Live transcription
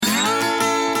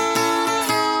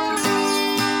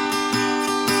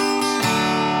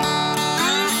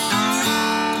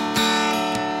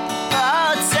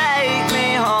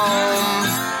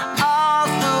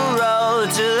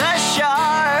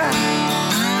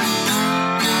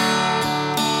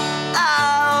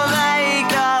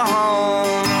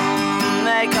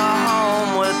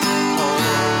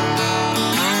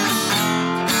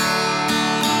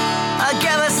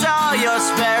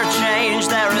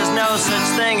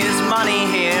is money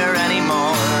here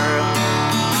anymore.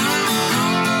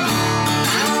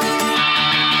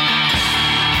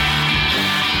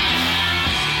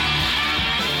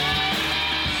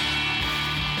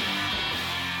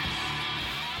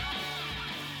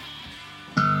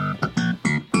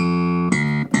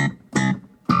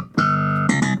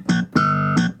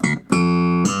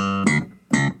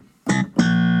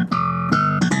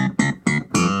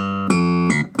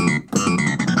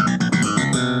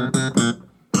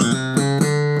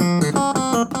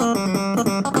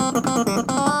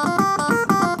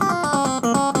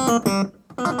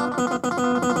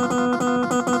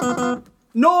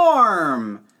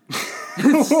 Norm!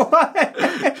 What?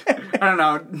 I don't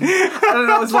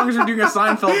know. As long as we're doing a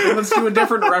Seinfeld thing, let's do a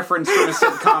different reference from a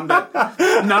sitcom that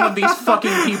none of these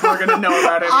fucking people are going to know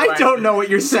about anyway. I don't know what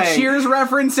you're saying. Cheers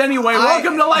reference anyway.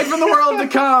 Welcome to Life in the World to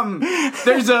Come.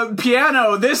 There's a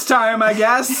piano this time, I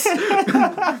guess.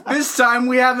 This time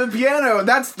we have a piano.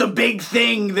 That's the big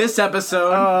thing this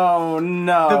episode. Oh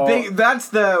no.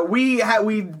 We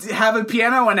have a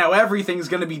piano and now everything's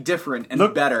going to be different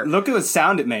and better. Look at the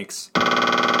sound it makes.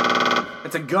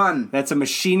 It's a gun. That's a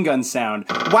machine gun sound.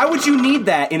 Why would you need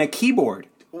that in a keyboard?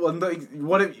 Well,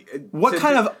 What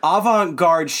kind of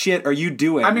avant-garde shit are you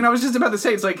doing? I mean, I was just about to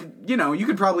say, it's like, you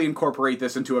could probably incorporate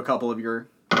this into a couple of your...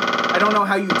 I don't know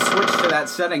how you'd switch to that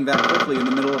setting that quickly in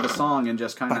the middle of a song and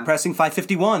just kind of... By pressing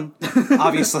 551.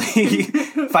 Obviously.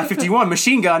 551,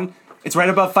 machine gun. It's right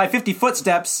above 550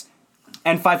 footsteps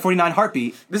and 549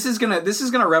 heartbeat. This is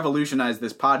gonna revolutionize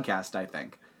this podcast, I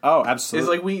think. Oh,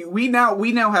 absolutely. It's like we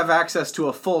now have access to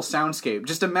a full soundscape.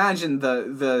 Just imagine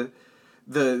the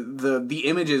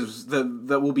images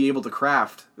that we'll be able to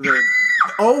craft.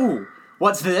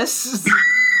 What's this?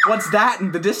 What's that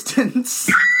in the distance?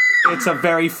 It's a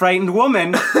very frightened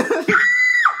woman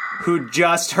who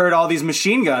just heard all these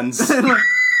machine guns.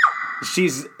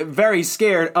 She's very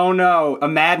scared. Oh no, a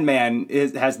madman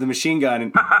has the machine gun.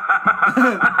 And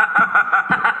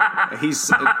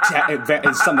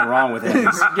there's something wrong with him.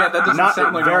 Yeah, that doesn't Not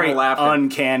sound like very normal laughter.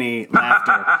 Uncanny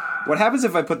laughter. What happens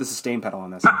if I put the sustain pedal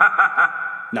on this?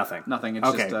 Nothing. Nothing. It's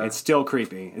okay, just, it's still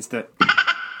creepy. It's the...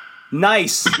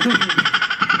 Nice!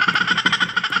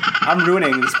 I'm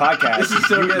ruining this podcast. This is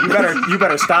so good. You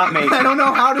better stop me. I don't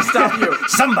know how to stop you.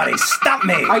 Somebody stop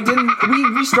me! We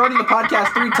restarted the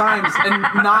podcast 3 times, and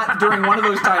not during one of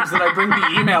those times that I bring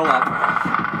the email up.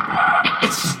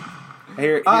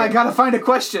 Here. I gotta find a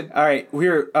question. All right,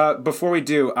 before we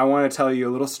do, I want to tell you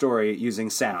a little story using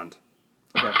sound.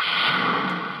 Okay.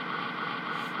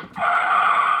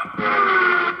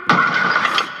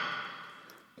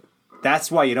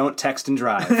 That's why you don't text and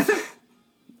drive.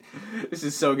 This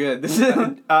is so good. This is...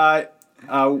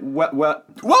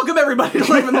 Welcome everybody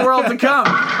to Live in the World to Come.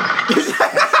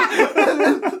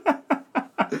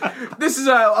 This is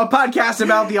a podcast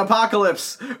about the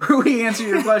apocalypse, where we answer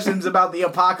your questions about the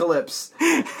apocalypse.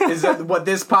 Is what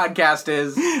this podcast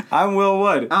is. I'm Will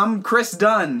Wood. I'm Chris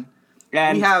Dunn.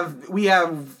 And we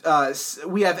have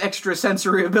extra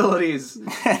sensory abilities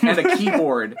and a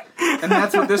keyboard, and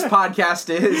that's what this podcast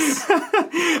is.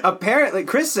 Apparently,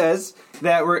 Chris says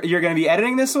that you're going to be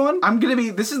editing this one.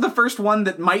 This is the first one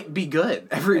that might be good.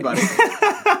 Everybody,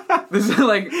 this is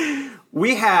like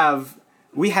we're going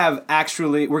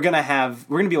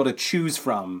to be able to choose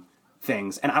from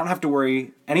things, and I don't have to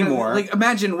worry anymore. Like,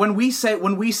 imagine when we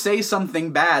say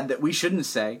something bad that we shouldn't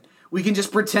say. We can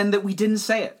just pretend that we didn't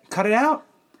say it. Cut it out.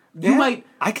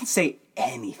 I can say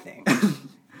anything.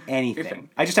 Anything.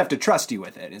 I just have to trust you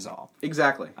with it, is all.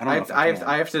 Exactly. You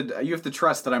have to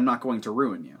trust that I'm not going to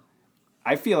ruin you.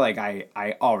 I feel like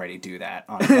I already do that.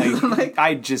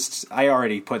 I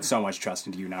already put so much trust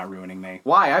into you not ruining me.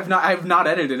 Why? I've not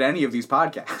edited any of these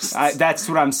podcasts. That's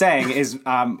what I'm saying. Is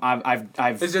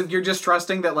you're just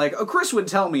trusting that Chris would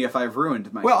tell me if I've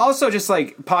ruined myself. Well, also just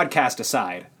podcast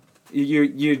aside.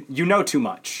 You know too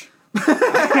much.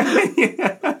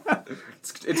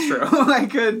 It's true. I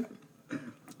could.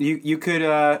 You could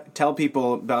tell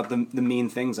people about the mean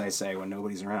things I say when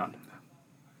nobody's around,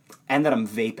 and that I'm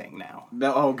vaping now.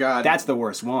 Oh God, that's the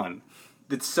worst one.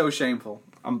 It's so shameful.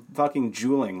 I'm fucking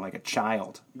drooling like a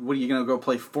child. What are you gonna go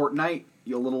play Fortnite?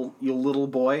 You little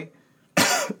boy.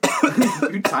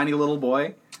 You tiny little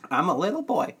boy. I'm a little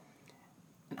boy.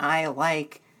 I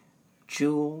like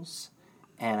Jules.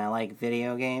 And I like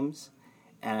video games,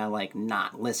 and I like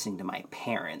not listening to my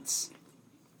parents.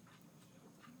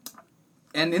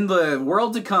 And in the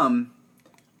world to come,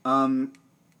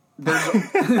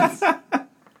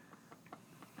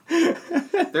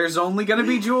 there's only going to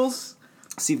be Jules.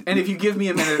 See, and if you give me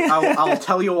a minute, I'll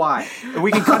tell you why.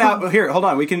 We can cut out... Here, hold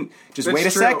on. We can just wait a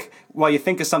true. sec while you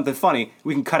think of something funny.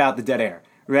 We can cut out the dead air.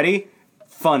 Ready?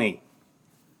 Funny.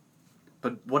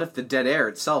 But what if the dead air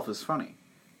itself is funny?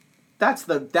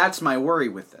 That's my worry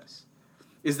with this.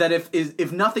 Is that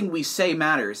if nothing we say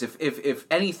matters, if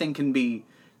anything can be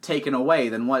taken away,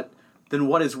 then what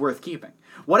is worth keeping?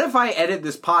 What if I edit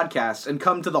this podcast and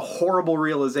come to the horrible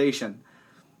realization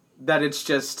that it's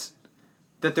just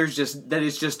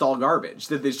all garbage?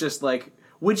 That it's just like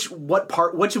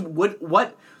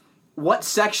what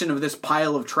section of this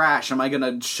pile of trash am I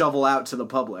going to shovel out to the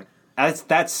public?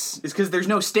 It's because there's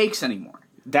no stakes anymore.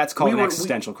 That's called an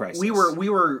existential crisis. We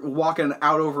were walking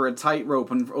out over a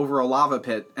tightrope and over a lava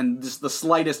pit, and just the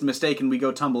slightest mistake and we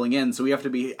go tumbling in. So we have to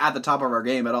be at the top of our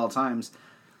game at all times.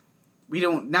 We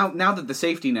don't now that the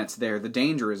safety net's there, the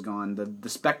danger is gone. The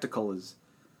spectacle is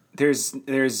there's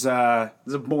a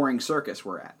boring circus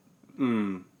we're at.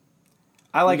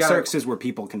 I like circuses where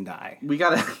people can die.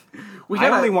 I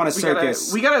only want a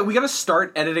circus. We gotta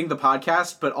start editing the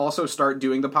podcast, but also start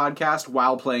doing the podcast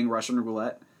while playing Russian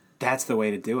roulette. That's the way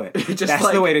to do it.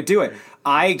 That's the way to do it.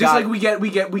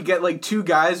 We get like two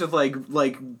guys with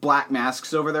like black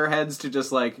masks over their heads to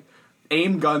just like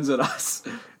aim guns at us.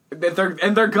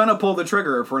 They're gonna pull the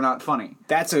trigger if we're not funny.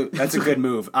 That's a good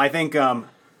move. I think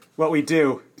what we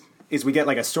do is we get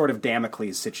like a sort of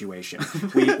Damocles situation.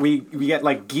 we get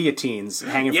like guillotines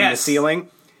hanging from the ceiling,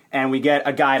 and we get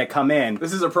a guy to come in.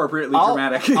 This is appropriately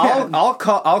dramatic. I'll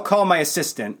call my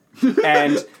assistant,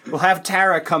 and we'll have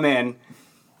Tara come in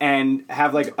and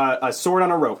have like a sword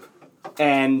on a rope,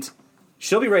 and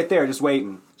she'll be right there just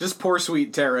waiting. Just poor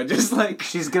sweet Tara, just like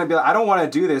she's gonna be like, I don't want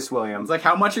to do this, William. It's like,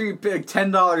 how much are you?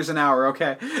 $10 an hour,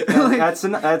 okay?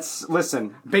 That's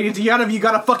listen. Baby, you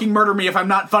gotta fucking murder me if I'm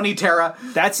not funny, Tara.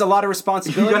 That's a lot of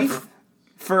responsibility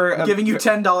for giving you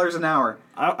 $10 an hour.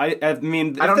 I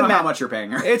mean, I don't know how much you're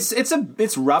paying her.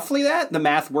 It's roughly that. The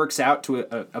math works out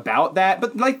to about that,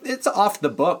 but like it's off the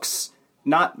books.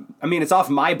 It's off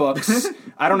my books.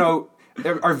 I don't know.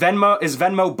 Is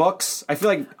Venmo books? I feel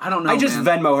like I don't know. I just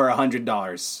Venmo her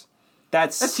 $100.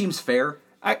 That seems fair.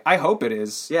 I hope it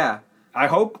is. Yeah. I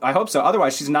hope so.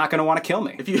 Otherwise, she's not going to want to kill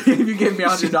me. If you gave me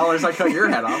 $100, I cut your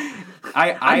head off.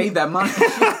 I need that money.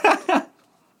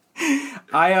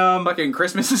 Fucking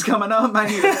Christmas is coming up. I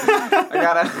need it.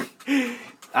 I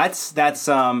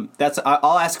gotta.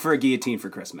 I'll ask for a guillotine for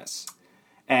Christmas,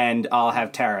 and I'll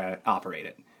have Tara operate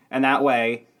it, and that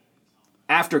way,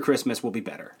 after Christmas, we'll be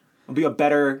better. It'll be a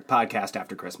better podcast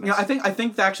after Christmas. I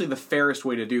think actually the fairest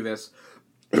way to do this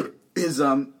is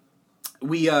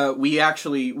we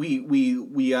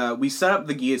set up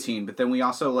the guillotine, but then we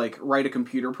also like write a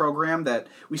computer program that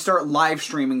we start live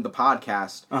streaming the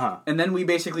podcast, and then we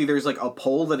basically there's like a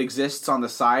poll that exists on the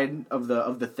side of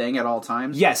the thing at all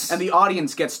times. Yes, and the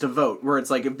audience gets to vote. Where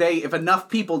it's like if enough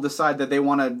people decide that they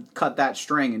want to cut that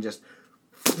string and just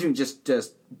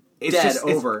it's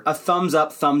over. It's a thumbs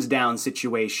up, thumbs down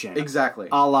situation. Exactly.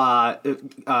 A la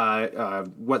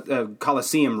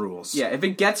Coliseum rules. Yeah, if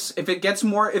it gets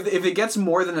more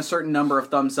than a certain number of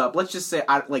thumbs up, let's just say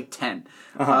like 10,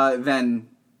 then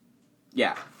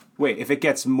yeah. Wait, if it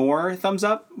gets more thumbs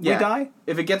up, we die?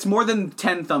 If it gets more than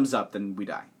 10 thumbs up, then we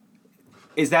die.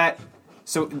 Is that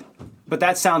so? But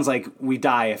that sounds like we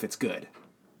die if it's good.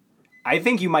 I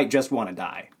think you might just want to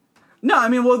die. No, I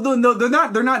mean, well, no,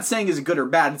 they're not saying is it good or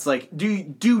bad. It's like, do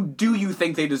you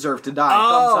think they deserve to die? Oh,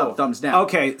 thumbs up, thumbs down.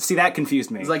 Okay, see, that confused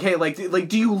me. It's like, hey, like,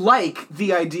 do you like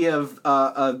the idea of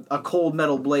a cold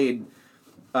metal blade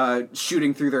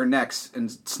shooting through their necks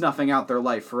and snuffing out their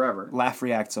life forever? Laugh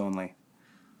reacts only.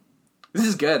 This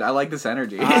is good. I like this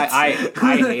energy. I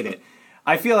hate it.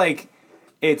 I feel like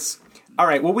it's all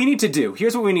right. What we need to do,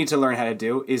 here's what we need to learn how to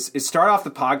do: is start off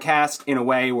the podcast in a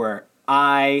way where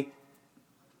I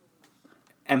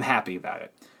am happy about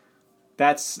it.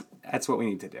 That's what we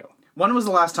need to do. When was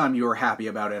the last time you were happy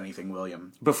about anything,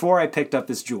 William? Before I picked up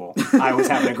this jewel, I was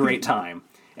having a great time,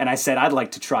 and I said I'd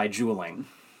like to try jeweling,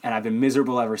 and I've been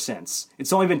miserable ever since.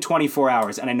 It's only been 24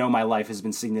 hours, and I know my life has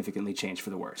been significantly changed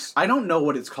for the worse. I don't know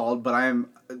what it's called, but I'm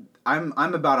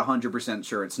about 100%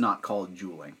 sure it's not called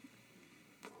jeweling.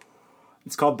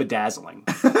 It's called bedazzling.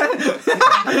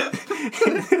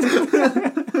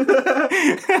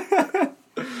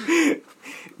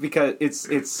 Because it's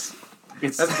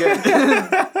that's good.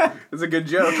 It's a good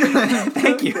joke.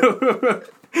 Thank you.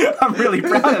 I'm really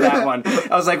proud of that one.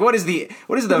 I was like, what is the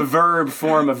verb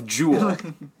form of jewel?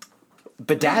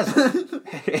 Bedazzle.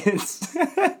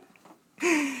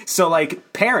 So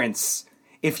like parents,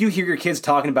 if you hear your kids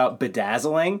talking about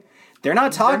bedazzling, they're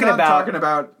not talking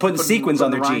about putting sequins on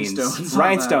their jeans.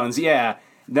 Rhinestones, yeah.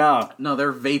 No,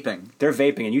 they're vaping. They're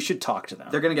vaping, and you should talk to them.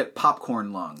 They're gonna get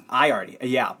popcorn lung.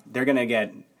 They're gonna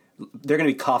get they're going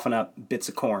to be coughing up bits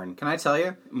of corn. Can I tell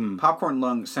you? Popcorn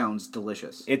lung sounds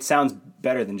delicious. It sounds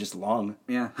better than just lung.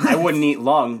 Yeah. I wouldn't eat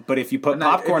lung, but if you put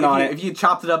popcorn on it... If you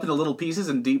chopped it up into little pieces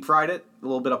and deep fried it, a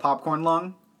little bit of popcorn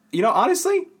lung... You know,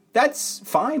 honestly, that's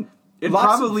fine. It'd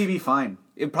probably be fine.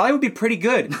 It probably would be pretty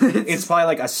good. It's probably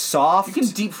like a soft... You can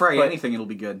deep fry anything, it'll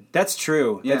be good. That's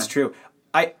true. Yeah. That's true.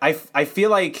 I feel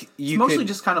like you It's mostly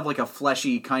just kind of like a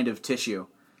fleshy kind of tissue.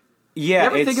 Yeah, You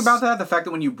ever think about that? The fact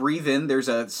that when you breathe in, there's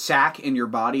a sac in your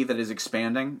body that is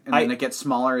expanding, and then it gets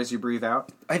smaller as you breathe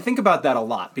out? I think about that a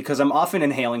lot, because I'm often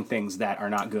inhaling things that are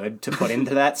not good to put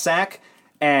into that sac,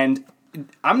 and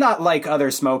I'm not like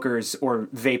other smokers or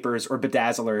vapors or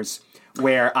bedazzlers,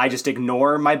 where I just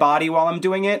ignore my body while I'm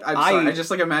doing it. I'm sorry, I just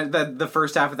like imagine that the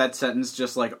first half of that sentence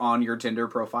just like on your Tinder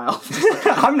profile.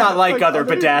 I'm not like other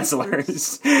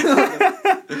bedazzlers.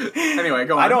 Anyway,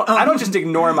 go on. I don't just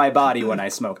ignore my body when I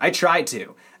smoke. I try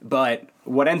to, but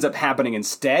what ends up happening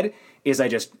instead is I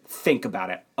just think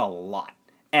about it a lot,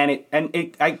 and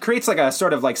it creates like a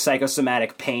sort of like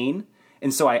psychosomatic pain,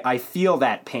 and so I feel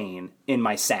that pain in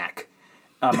my sack,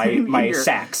 my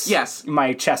sacs, yes,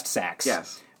 my chest sacs,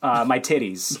 yes, my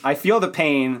titties. I feel the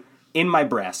pain in my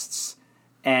breasts,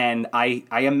 and I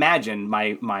imagine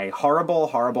my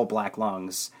horrible black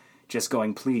lungs just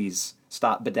going, please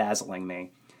stop bedazzling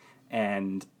me.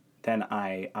 And then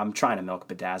I'm trying to milk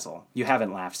bedazzle. You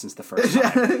haven't laughed since the first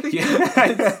time.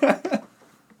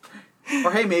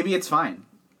 Or hey, maybe it's fine.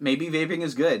 Maybe vaping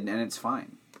is good and it's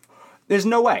fine. There's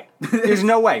no way. There's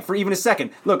no way for even a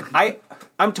second. Look,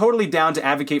 I'm totally down to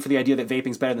advocate for the idea that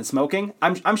vaping's better than smoking.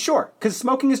 I'm sure, because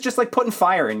smoking is just like putting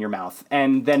fire in your mouth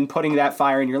and then putting that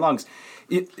fire in your lungs.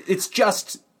 It's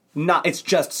just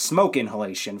smoke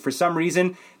inhalation. For some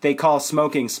reason, they call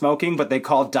smoking, but they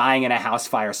call dying in a house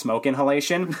fire smoke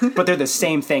inhalation. But they're the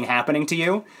same thing happening to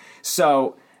you.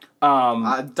 So,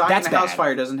 dying that's in a house bad.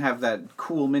 fire doesn't have that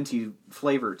cool minty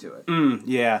flavor to it.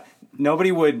 Yeah.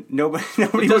 Nobody would be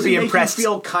Make impressed. you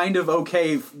feel kind of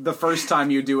okay the first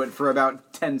time you do it for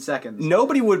about 10 seconds.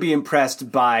 Nobody would be impressed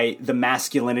by the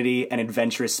masculinity and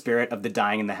adventurous spirit of the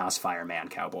dying in the house fire man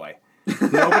cowboy.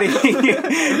 Nobody.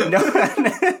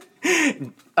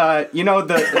 You know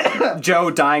the Joe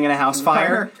dying in a house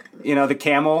fire. You know the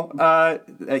camel.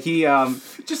 He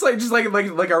just like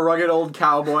a rugged old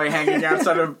cowboy hanging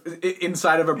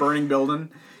inside of a burning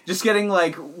building, just getting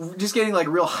like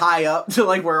real high up to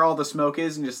like where all the smoke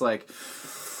is, and just like,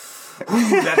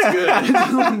 ooh, that's good.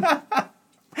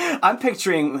 I'm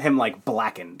picturing him like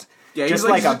blackened. Yeah, just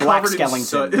he's like a black covered in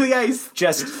skeleton. soot. Yeah,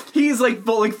 he's like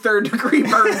full like 3rd-degree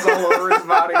burns all over his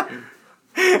body.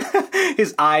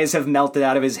 His eyes have melted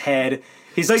out of his head.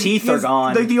 His teeth are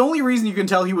gone. Like the only reason you can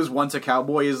tell he was once a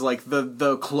cowboy is like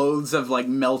the clothes have like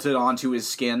melted onto his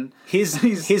skin. His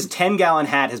 10-gallon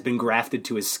hat has been grafted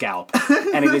to his scalp,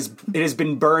 and it has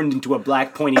been burned into a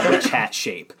black pointy witch hat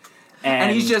shape.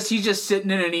 And he's just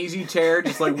sitting in an easy chair,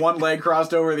 just like one leg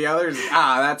crossed over the other. Just,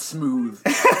 that's smooth.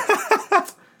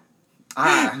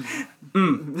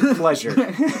 Pleasure.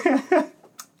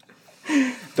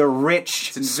 The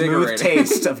rich, smooth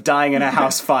taste of dying in a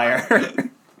house fire.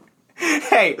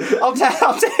 Hey, I'll take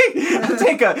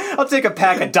a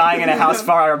pack of dying in a house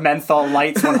fire menthol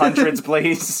lights 100s,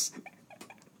 please.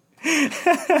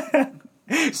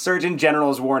 Surgeon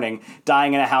General's warning: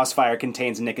 dying in a house fire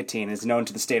contains nicotine and is known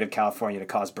to the state of California to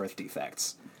cause birth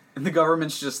defects. And the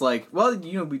government's just like, well,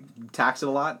 we tax it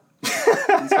a lot.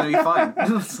 It's gonna be fine.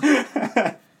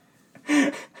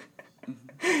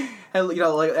 And, like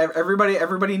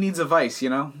everybody needs a vice,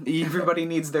 Everybody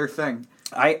needs their thing.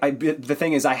 The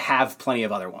thing is, I have plenty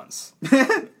of other ones.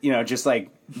 Just like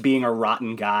being a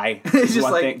rotten guy. It's just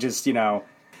one like, thing. Just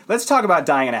let's talk about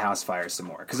dying in a house fire some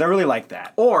more, because I really like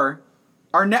that. Or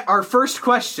our first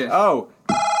question. Oh,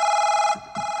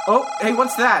 hey,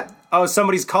 what's that? Oh,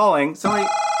 somebody's calling. Somebody.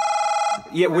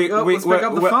 Yeah, let's pick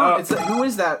up the phone. Who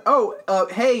is that?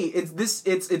 Hey,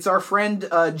 it's our friend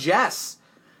Jess.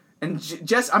 And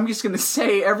Jess, I'm just going to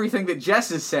say everything that Jess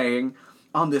is saying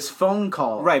on this phone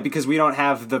call. Right, because we don't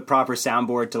have the proper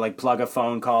soundboard to like plug a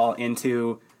phone call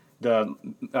into the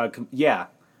yeah.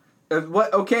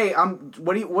 What? Okay.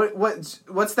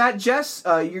 What's that, Jess?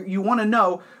 You want to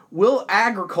know, will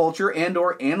agriculture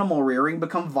and/or animal rearing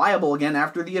become viable again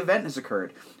after the event has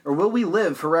occurred, or will we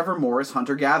live forevermore as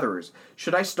hunter-gatherers?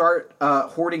 Should I start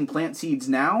hoarding plant seeds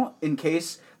now in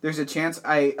case there's a chance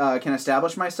I can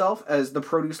establish myself as the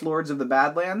produce lords of the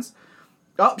Badlands?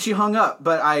 Oh, she hung up,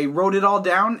 but I wrote it all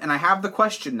down, and I have the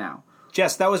question now.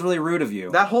 Jess, that was really rude of you.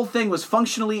 That whole thing was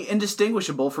functionally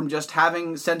indistinguishable from just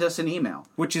having sent us an email.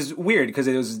 Which is weird, because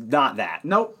it was not that.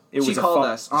 Nope. She called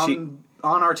us on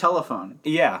our telephone.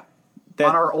 Yeah.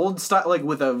 on our old style, like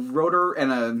with a rotor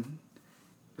and a.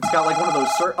 It's got like one of those.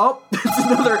 Oh, it's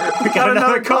another. We got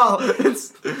another call.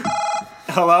 It's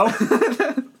Hello.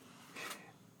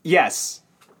 Yes.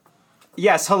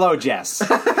 Hello, Jess.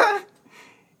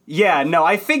 Yeah, no,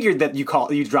 I figured that you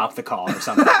dropped the call or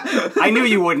something. I knew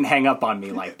you wouldn't hang up on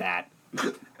me like that.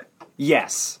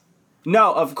 Yes.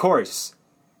 No, of course.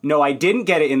 No, I didn't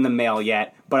get it in the mail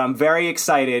yet, but I'm very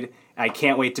excited. I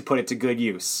can't wait to put it to good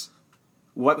use.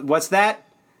 What's that?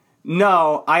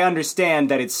 No, I understand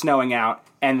that it's snowing out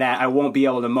and that I won't be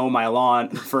able to mow my lawn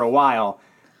for a while,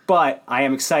 but I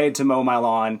am excited to mow my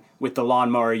lawn with the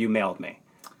lawnmower you mailed me.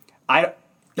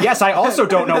 Yes, I also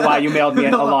don't know why you mailed me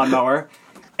a lawnmower.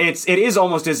 It is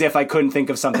almost as if I couldn't think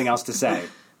of something else to say.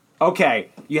 Okay,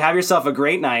 you have yourself a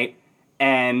great night,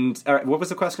 and what was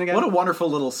the question again? What a wonderful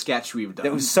little sketch we've done.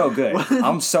 It was so good.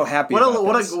 I'm so happy about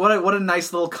this. What a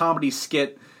nice little comedy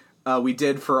skit we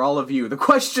did for all of you. The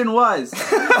question was,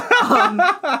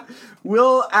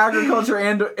 will agriculture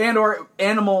and or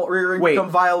animal rearing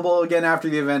become viable again after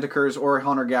the event occurs, or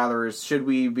hunter-gatherers? Should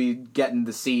we be getting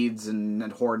the seeds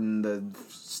and hoarding the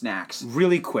snacks?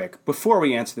 Really quick, before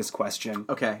we answer this question.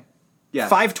 Okay. Yeah.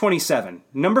 527.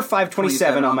 Number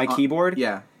 527 on my keyboard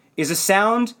is a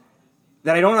sound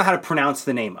that I don't know how to pronounce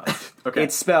the name of. Okay.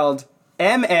 It's spelled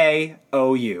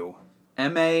M-A-O-U.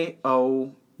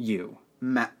 M-A-O-U.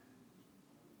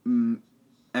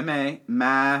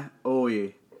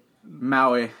 M-A-Ma-O-E.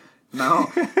 Maui.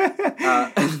 No.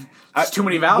 There's too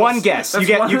many vowels. One guess. You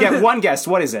get one guess.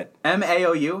 What is it?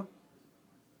 M-A-O-U?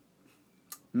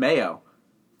 Mayo.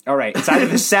 All right. It's either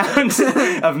the sound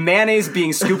of mayonnaise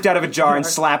being scooped out of a jar and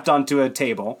slapped onto a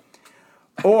table,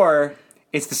 or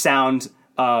it's the sound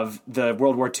of the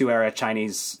World War II era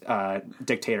Chinese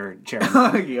dictator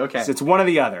chairman. Okay. So it's one or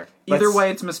the other. Either way,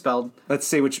 it's misspelled. Let's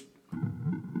see which.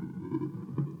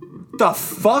 The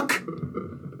fuck?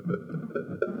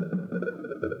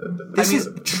 This is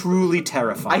truly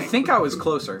terrifying. I think I was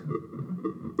closer.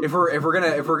 If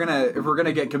we're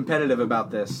gonna get competitive about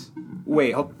this.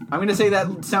 Wait, I'm gonna say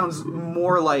that sounds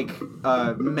more like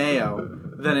mayo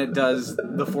than it does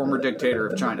the former dictator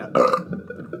of China.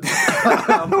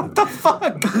 What the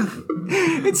fuck?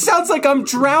 It sounds like I'm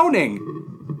drowning.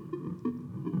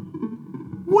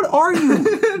 What are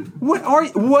you?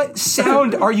 What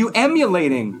sound are you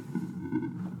emulating?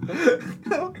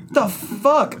 The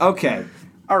fuck? Okay.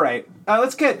 All right.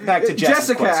 Let's get back to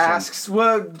Jessica question. Asks,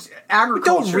 well,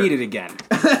 agriculture. Don't read it again.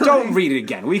 Don't read it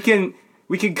again. We can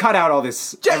cut out all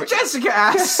this. Jessica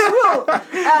asks, well,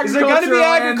 is there going to be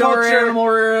agriculture?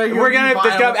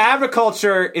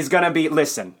 Agriculture is going to be.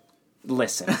 Listen. You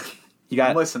got.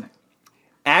 I'm listening.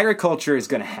 Agriculture is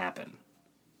going to happen,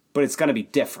 but it's going to be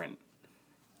different.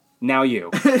 Now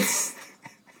you.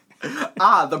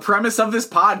 The premise of this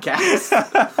podcast.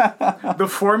 The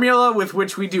formula with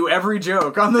which we do every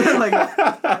joke on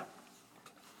the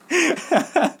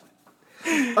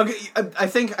Okay, I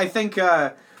think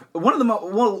one of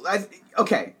the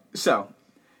okay, so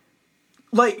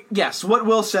yes, what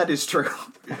Will said is true.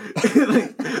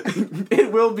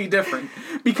 It will be different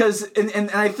because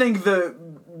and I think the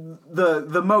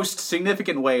most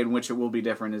significant way in which it will be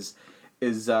different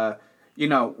is right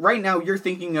now you're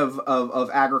thinking of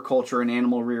agriculture and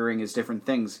animal rearing as different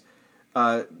things.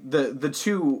 The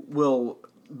two will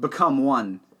become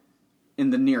one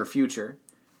in the near future.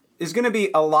 There's going to be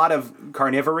a lot of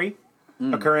carnivory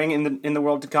occurring in the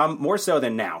world to come, more so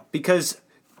than now, because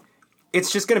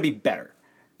it's just going to be better.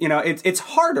 It's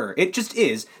harder. It just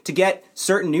is to get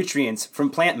certain nutrients from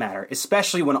plant matter,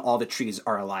 especially when all the trees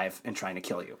are alive and trying to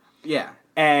kill you. Yeah,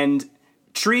 and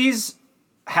trees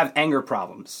have anger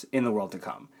problems in the world to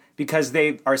come because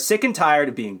they are sick and tired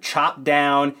of being chopped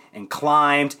down and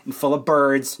climbed and full of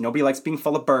birds. Nobody likes being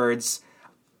full of birds.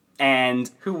 And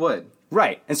who would?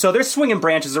 Right. And so they're swinging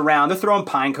branches around. They're throwing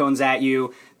pine cones at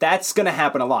you. That's going to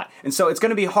happen a lot. And so it's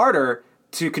going to be harder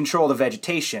to control the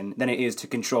vegetation than it is to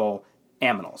control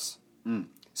aminals.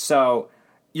 So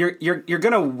you're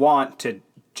going to want to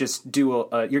just do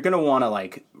you're going to want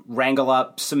to wrangle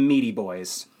up some meaty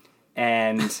boys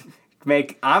and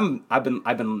I've been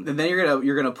and then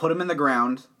you're gonna put them in the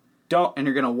ground. And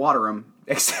you're gonna water them.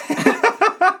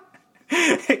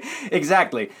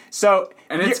 Exactly. So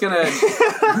and it's gonna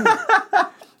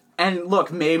and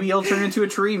look, maybe it'll turn into a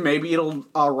tree, maybe it'll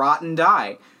rot and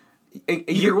die.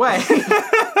 Either way.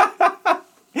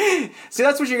 See,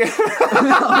 that's what you're gonna.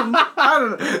 I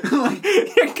don't know.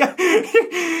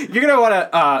 You're gonna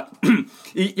want to.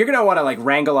 You're gonna want to like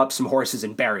wrangle up some horses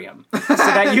and bury them, so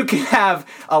that you can have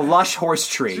a lush horse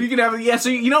tree. You can have, so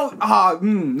you know,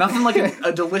 nothing like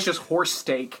a delicious horse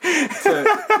steak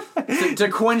to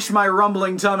quench my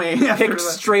rumbling tummy. Picked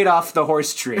straight off the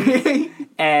horse tree,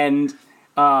 and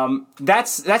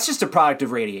that's just a product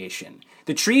of radiation.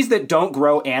 The trees that don't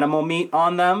grow animal meat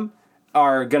on them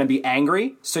are going to be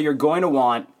angry, so you're going to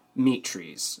want meat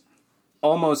trees.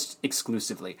 Almost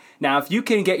exclusively. Now, if you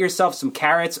can get yourself some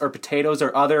carrots or potatoes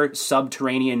or other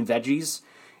subterranean veggies,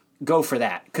 go for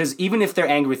that. Because even if they're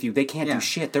angry with you, they can't do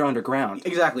shit. They're underground.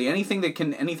 Exactly. Anything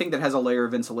that has a layer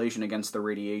of insulation against the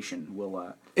radiation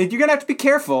will. You're gonna have to be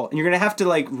careful, and you're gonna have to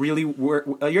like really work.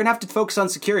 You're gonna have to focus on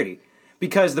security.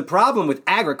 Because the problem with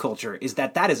agriculture is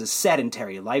that is a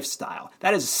sedentary lifestyle.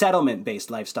 That is a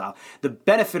settlement-based lifestyle. The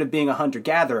benefit of being a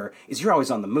hunter-gatherer is you're always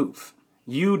on the move.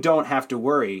 You don't have to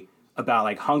worry about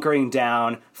like hunkering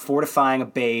down, fortifying a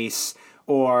base,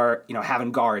 or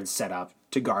having guards set up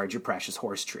to guard your precious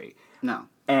horse tree. No.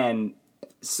 And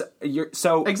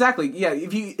so exactly, yeah.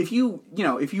 If you're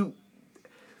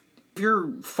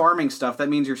farming stuff, that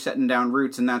means you're setting down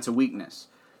roots, and that's a weakness.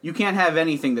 You can't have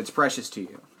anything that's precious to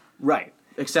you. Right.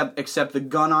 Except the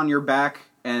gun on your back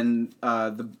and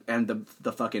the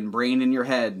fucking brain in your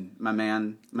head, my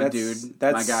man, my dude,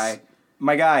 my guy.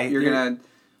 My guy. You're gonna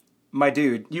my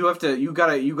dude. You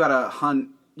gotta hunt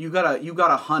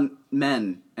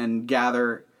men and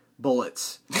gather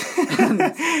bullets.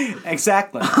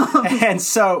 Exactly. And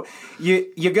so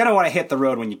you're gonna want to hit the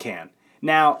road when you can.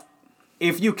 Now,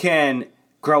 if you can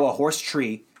grow a horse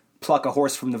tree, pluck a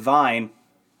horse from the vine,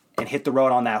 and hit the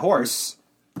road on that horse.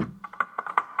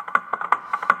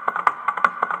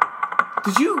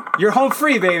 You're home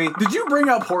free, baby. Did you bring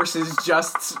up horses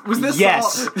was this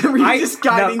yes. all? Were you just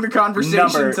guiding the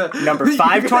conversation number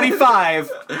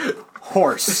 525,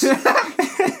 horse.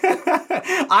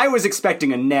 I was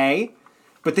expecting a neigh,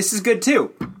 but this is good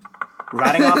too.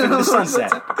 Riding off into the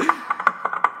sunset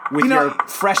with your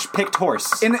fresh-picked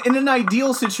horse. In an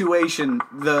ideal situation,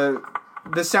 the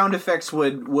sound effects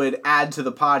would add to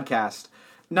the podcast.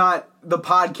 Not the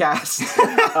podcast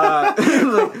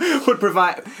would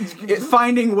provide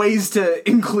finding ways to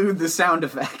include the sound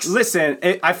effects. Listen,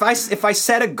 if I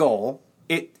set a goal,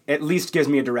 it at least gives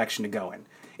me a direction to go in.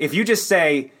 If you just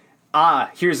say,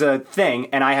 here's a thing,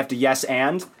 and I have to yes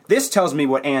and, this tells me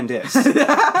what and is.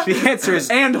 The answer is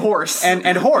and horse.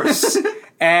 And horse.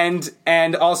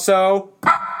 and also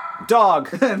dog.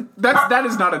 That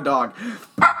is not a dog.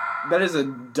 That is a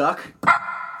duck.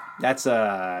 That's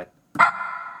a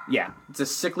yeah. It's a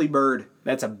sickly bird.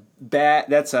 That's a bat.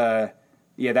 That's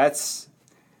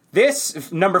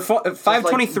this number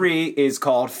 523 is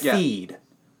called feed.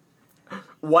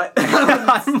 What?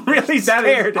 I'm really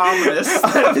scared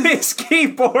of this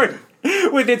keyboard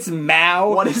with its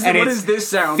mouth. What is this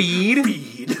sound? Feed.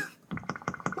 Feed.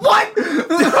 What?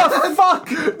 The fuck?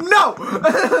 No.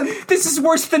 This is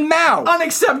worse than Mao.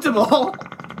 Unacceptable.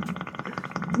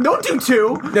 Don't do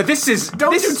two. No, do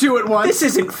two at once. This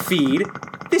isn't feed.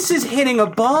 This is hitting a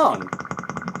bong.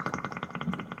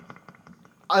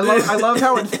 I love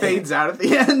how it fades out at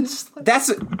the end. This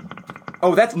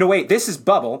is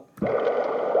bubble.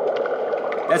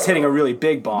 That's hitting a really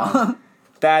big bong.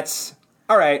 That's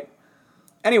all right.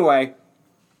 Anyway,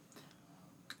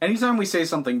 anytime we say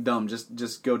something dumb,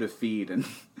 just go to feed and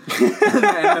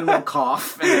then we'll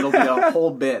cough and it'll be a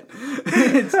whole bit.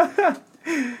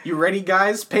 You ready,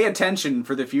 guys? Pay attention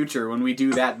for the future when we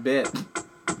do that bit.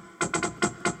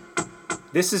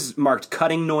 This is marked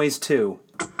cutting noise 2.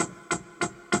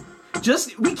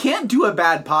 We can't do a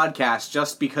bad podcast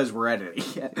just because we're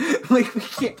editing it. We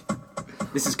can't.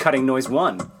 This is cutting noise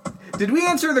 1. Did we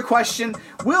answer the question?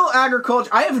 Will agriculture?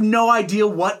 I have no idea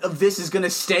what of this is going to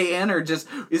stay in, or just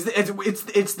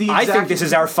it's the. I think this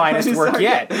is our finest work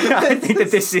yet. I think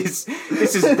that this is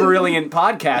brilliant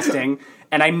podcasting,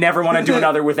 and I never want to do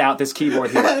another without this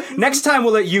keyboard here. Next time,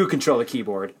 we'll let you control the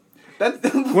keyboard.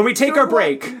 When we take our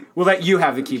break, we'll let you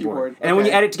have the keyboard. And when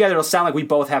you edit together, it'll sound like we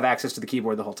both have access to the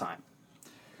keyboard the whole time.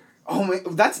 Oh my,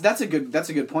 that's a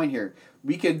good point here.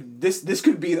 We could this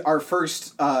could be our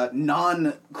first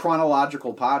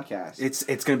non-chronological podcast. It's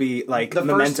going to be like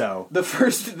Memento. The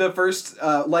first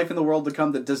life in the world to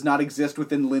come that does not exist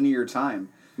within linear time.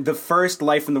 The first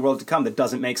life in the world to come that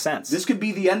doesn't make sense. This could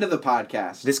be the end of the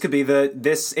podcast. This could be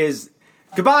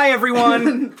goodbye,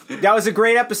 everyone. That was a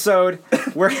great episode.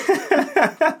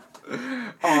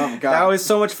 Oh, God. That was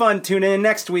so much fun. Tune in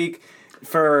next week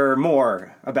for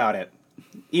more about it.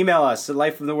 Email us at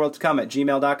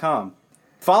lifeintheworldtocome@gmail.com.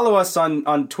 Follow us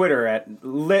on Twitter at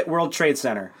Lit World Trade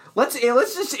Center. Let's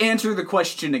just answer the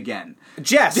question again.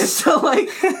 Jess. Just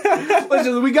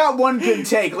to we got one good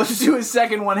take. Let's do a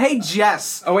second one. Hey,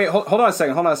 Jess. Oh wait, hold on a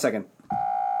second. Wait a second.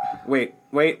 Wait.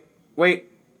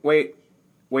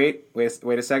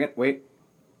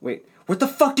 Where the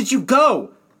fuck did you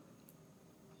go?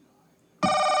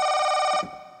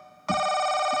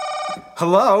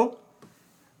 Hello?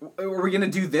 Are we gonna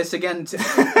do this again?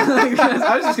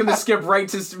 I was just gonna skip right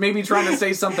to maybe trying to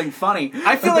say something funny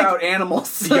about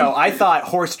animals. Yo, I thought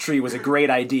horse tree was a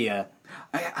great idea.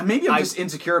 Maybe I'm just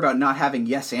insecure about not having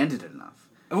yes-anded enough.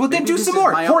 Well, then do some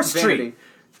more. Horse tree.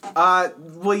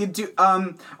 Will you do...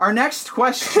 our next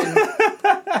question...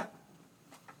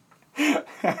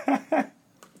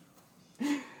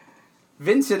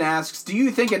 Vincent asks, do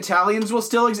you think Italians will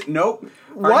still exist? Nope.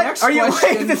 What? Are you...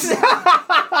 Wait, this is...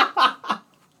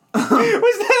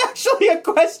 Was that actually a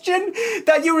question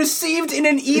that you received in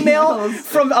an email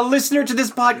from a listener to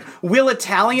this pod? Will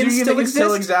Italians still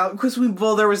exist? Because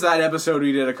there was that episode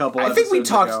we did a couple episodes I think we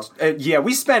talked... ago.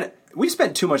 We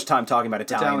spent too much time talking about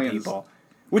Italians. People.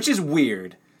 Which is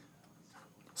weird.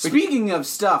 Speaking of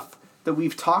stuff that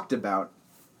we've talked about...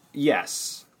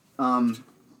 Yes. But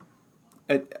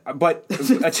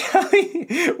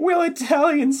will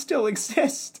Italians still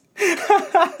exist?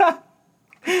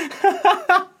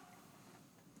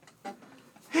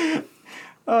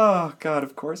 Oh God,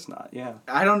 of course not. Yeah.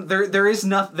 I don't. There is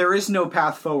no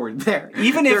path forward there.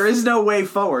 Even if there is no way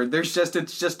forward. It's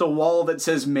just a wall that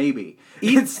says maybe.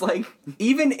 It's like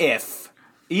even if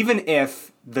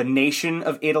the nation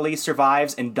of Italy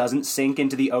survives and doesn't sink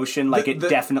into the ocean like it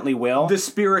definitely will, the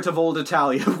spirit of old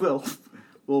Italia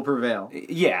will prevail.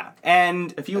 Yeah,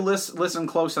 and if you listen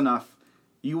close enough,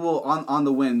 you will on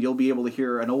the wind. You'll be able to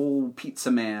hear an old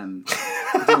pizza man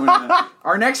doing that.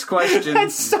 Our next question.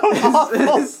 That's so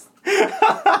awful.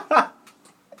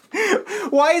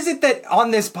 Why is it that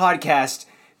on this podcast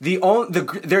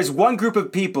there's one group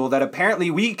of people that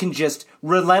apparently we can just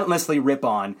relentlessly rip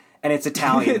on, and it's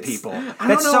Italian people?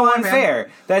 That's so unfair.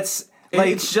 Man. That's like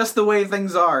it's just the way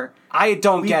things are. I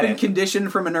don't get it. We've been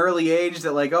conditioned from an early age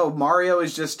that Mario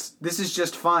is this is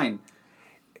just fine.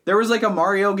 There was a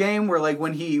Mario game where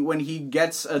when he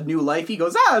gets a new life, he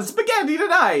goes, spaghetti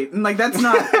tonight, and that's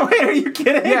not. Wait, are you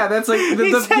kidding? Yeah, that's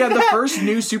the first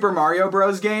new Super Mario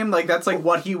Bros. Game. That's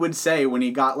what he would say when he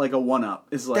got a 1-up.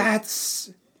 Is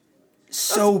that's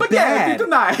so bad.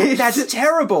 Tonight. That's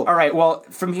terrible. All right, well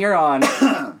from here on,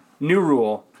 new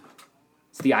rule.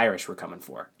 It's the Irish we're coming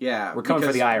for. Yeah, we're coming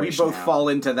for the Irish. We both fall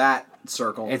into that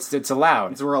circle. It's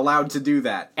allowed. We're allowed to do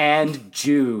that. And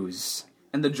Jews.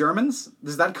 And the Germans?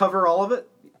 Does that cover all of it?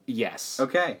 Yes.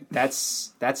 Okay.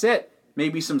 That's it.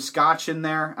 Maybe some Scotch in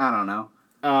there. I don't know.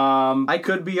 I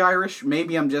could be Irish.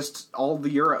 Maybe I'm just all the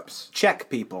Europes. Czech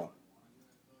people.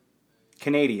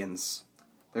 Canadians.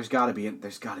 There's got to be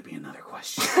another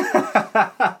question.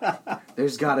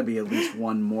 There's got to be at least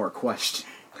one more question.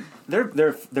 There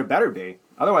better be.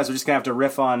 Otherwise, we're just gonna have to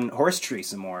riff on horse tree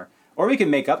some more, or we can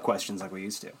make up questions like we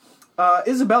used to.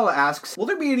 Isabella asks, will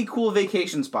there be any cool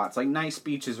vacation spots, like nice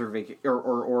beaches or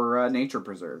nature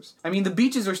preserves? I mean, the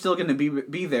beaches are still going to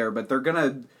be there, but they're going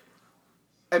to...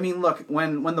 I mean, look,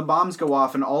 when the bombs go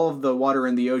off and all of the water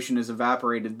in the ocean is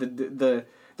evaporated,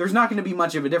 there's not going to be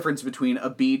much of a difference between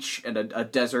a beach and a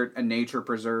desert, a nature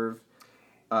preserve,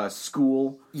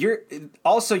 school. You're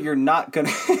not going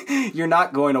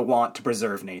to want to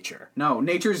preserve nature. No,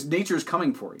 nature's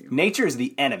coming for you. Nature is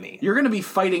the enemy. You're going to be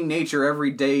fighting nature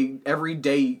every day.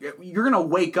 You're going to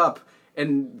wake up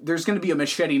and there's going to be a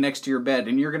machete next to your bed,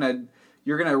 and you're going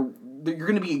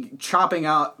to be chopping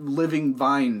out living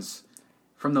vines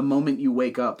from the moment you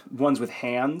wake up. Ones with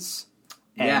hands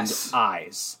and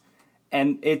eyes.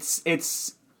 And it's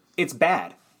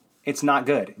bad. It's not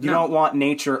good. You don't want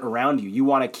nature around you. You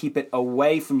want to keep it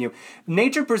away from you.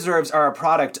 Nature preserves are a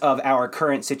product of our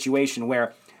current situation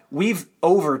where we've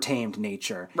over-tamed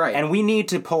nature. Right. And we need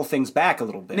to pull things back a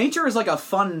little bit. Nature is like a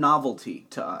fun novelty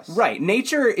to us. Right.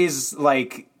 Nature is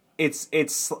like... It's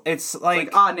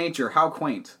like... nature, how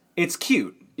quaint. It's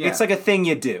cute. Yeah. It's like a thing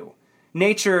you do.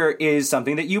 Nature is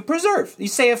something that you preserve. You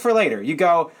save it for later. You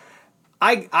go,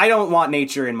 I don't want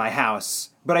nature in my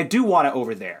house, but I do want it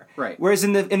over there. Right. Whereas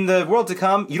in the world to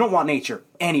come, you don't want nature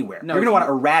anywhere. No, you're going to want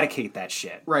to eradicate that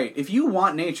shit. Right. If you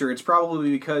want nature, it's probably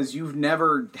because you've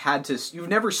never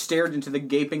stared into the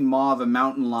gaping maw of a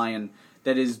mountain lion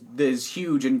that is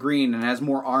huge and green and has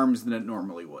more arms than it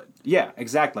normally would. Yeah,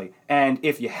 exactly. And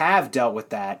if you have dealt with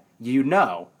that, you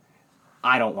know,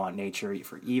 I don't want nature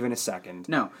for even a second.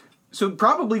 No. So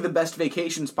probably the best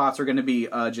vacation spots are going to be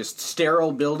just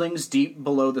sterile buildings deep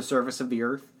below the surface of the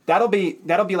earth. That'll be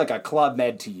like a Club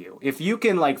Med to you. If you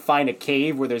can like find a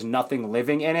cave where there's nothing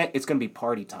living in it, it's gonna be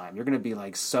party time. You're gonna be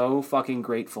like so fucking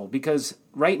grateful because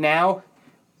right now,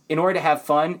 in order to have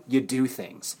fun, you do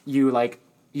things. You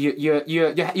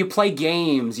play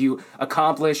games. You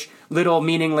accomplish little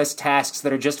meaningless tasks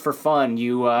that are just for fun.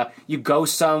 You go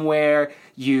somewhere.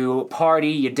 You party.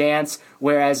 You dance.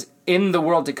 Whereas in the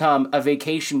world to come, a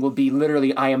vacation will be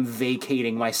literally I am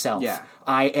vacating myself. Yeah.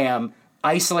 I am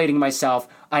isolating myself.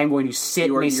 I am going to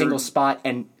sit in a single spot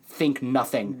and think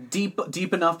nothing.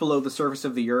 Deep enough below the surface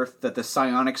of the earth that the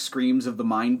psionic screams of the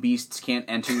mind beasts can't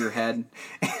enter your head.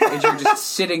 And you're just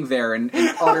sitting there in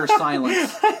utter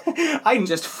silence.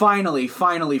 Just finally,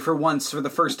 for once, for the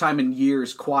first time in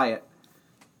years, quiet.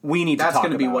 We need to talk about... That's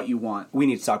going to be what you want. We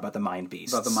need to talk about the mind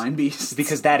beasts. About the mind beasts.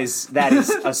 Because that is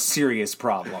a serious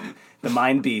problem. The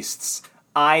mind beasts.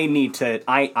 We need to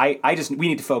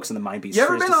focus on the mind beasts. You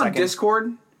ever been on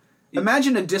Discord?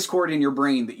 Imagine a Discord in your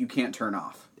brain that you can't turn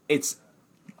off. It's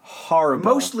horrible.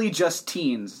 Mostly just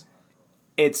teens.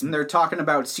 And they're talking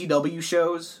about CW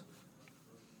shows.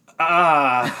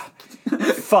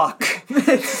 Fuck.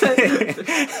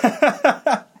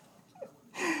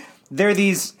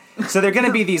 They're going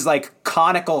to be these like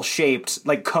conical shaped,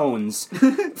 like cones,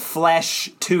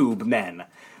 flesh tube men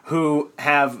who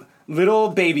have little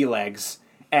baby legs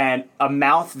and a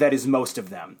mouth that is most of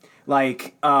them.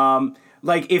 Like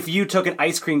if you took an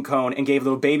ice cream cone and gave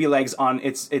little baby legs on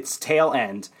its tail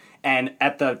end, and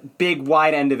at the big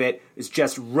wide end of it is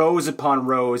just rows upon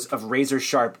rows of razor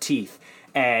sharp teeth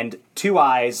and two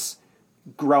eyes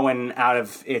growing out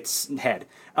of its head.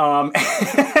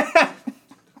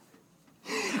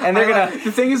 And they're gonna.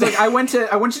 The thing is, like, I went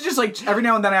to just like every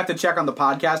now and then I have to check on the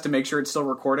podcast to make sure it's still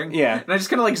recording. Yeah. And I just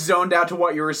kind of like zoned out to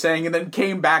what you were saying, and then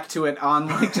came back to it on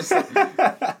like just. Like,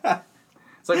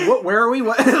 it's like what? Where are we?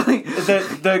 What? Like,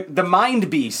 the mind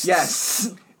beasts.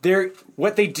 Yes.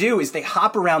 What they do is they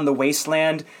hop around the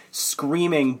wasteland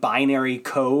screaming binary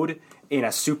code in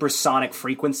a supersonic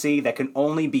frequency that can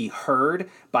only be heard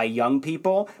by young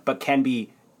people, but can be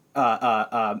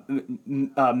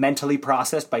mentally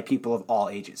processed by people of all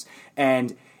ages,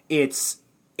 and it's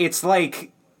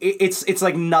like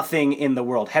nothing in the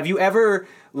world. Have you ever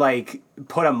like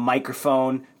put a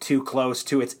microphone too close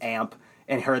to its amp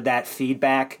and heard that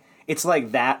feedback? It's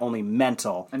like that, only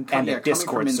mental, and a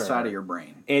Discord coming from server. inside of your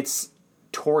brain. It's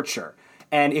torture.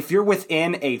 And if you're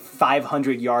within a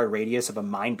 500-yard radius of a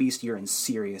mind beast, you're in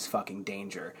serious fucking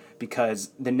danger.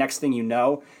 Because the next thing you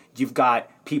know, you've got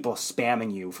people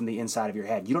spamming you from the inside of your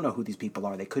head. You don't know who these people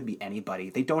are. They could be anybody.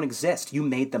 They don't exist. You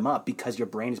made them up because your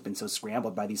brain has been so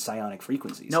scrambled by these psionic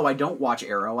frequencies. No, I don't watch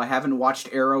Arrow. I haven't watched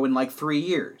Arrow in like 3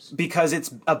 years. Because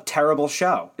it's a terrible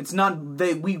show. It's not.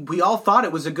 We all thought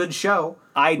it was a good show.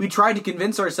 We tried to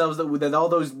convince ourselves that all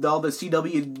the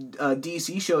CW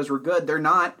DC shows were good. They're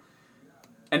not.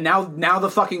 And now the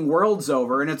fucking world's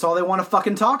over, and it's all they want to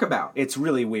fucking talk about. It's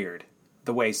really weird,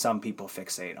 the way some people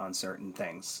fixate on certain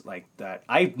things like that.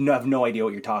 I have no idea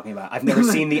what you're talking about. I've never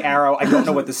seen The Arrow. I don't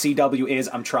know what the CW is.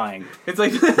 I'm trying. It's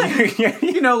like,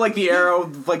 you know, like The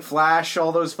Arrow, like Flash,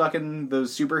 all those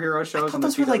superhero shows on the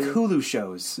CW. Those were like Hulu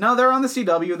shows. No, they're on the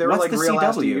CW. They were What's like the real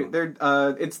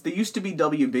CW? They used to be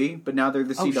WB, but now they're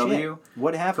the CW. Shit.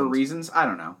 What happened? For reasons I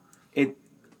don't know.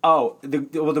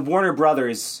 The Warner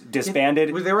Brothers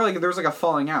disbanded. There was like a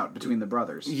falling out between the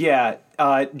brothers. Yeah,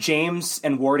 James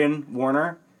and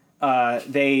Warner,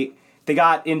 they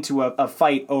got into a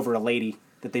fight over a lady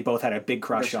that they both had a big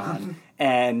crush on,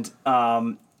 and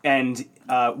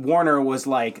Warner was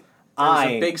like, It was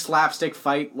a big slapstick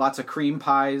fight, lots of cream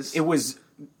pies. It was.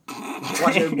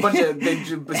 A bunch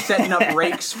of setting up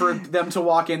rakes for them to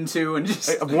walk into, and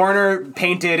just Warner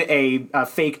painted a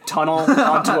fake tunnel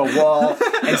onto a wall,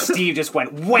 and Steve just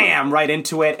went wham right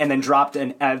into it, and then dropped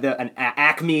an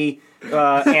Acme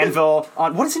anvil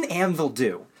on. What does an anvil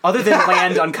do other than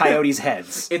land on coyotes'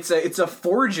 heads? It's a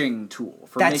forging tool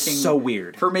for That's so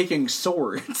weird. For making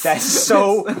swords. That's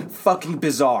so fucking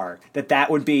bizarre that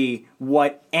would be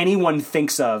what anyone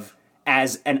thinks of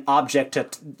as an object to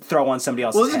throw on somebody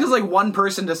else's head. Well, this is head. because, like, one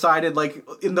person decided, like,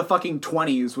 in the fucking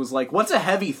 20s was like, what's a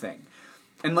heavy thing?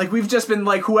 And, like, we've just been,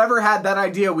 like, whoever had that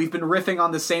idea, we've been riffing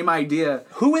on the same idea.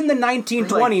 Who in the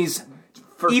 1920s...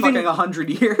 For fucking 100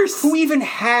 years? Who even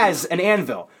has an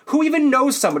anvil? Who even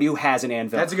knows somebody who has an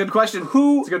anvil? That's a good question.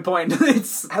 That's a good point.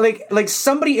 It's like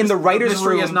somebody in the writer's room... The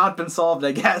mystery has not been solved,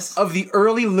 I guess. ...of the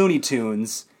early Looney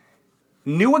Tunes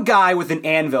knew a guy with an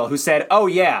anvil who said, oh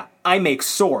yeah, I make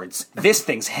swords. This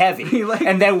thing's heavy.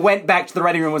 And then went back to the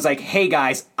writing room and was like, hey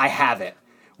guys, I have it.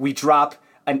 We drop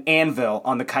an anvil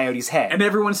on the coyote's head. And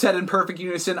everyone said in perfect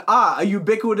unison, a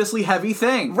ubiquitously heavy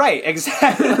thing. Right,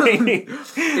 exactly.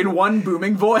 In one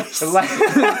booming voice.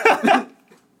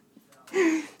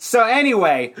 So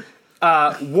anyway,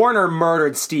 Warner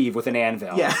murdered Steve with an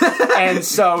anvil. Yeah. And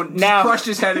so now... Crushed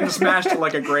his head and smashed it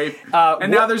like a grape.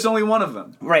 And now there's only one of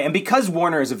them. Right, and because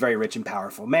Warner is a very rich and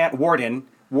powerful man, Warner,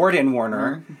 Warden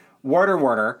Warner. Werner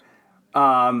Warner.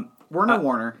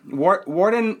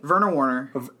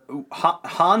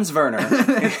 Hans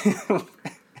Werner.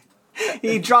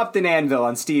 He dropped an anvil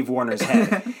on Steve Warner's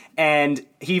head, and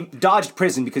he dodged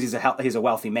prison because he's a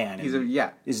wealthy man.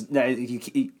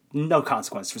 No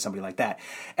consequence for somebody like that.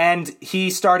 And he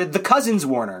started the Cousins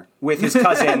Warner with his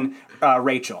cousin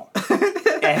Rachel.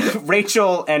 And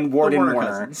Rachel and Warden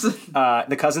Warner,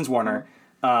 the Cousins Warner,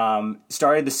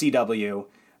 started the CW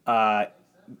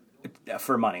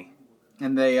for money.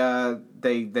 And they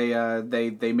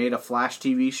made a Flash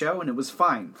TV show, and it was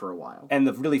fine for a while. And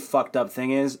the really fucked up thing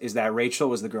is that Rachel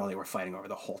was the girl they were fighting over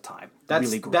the whole time.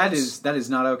 Really gross. That is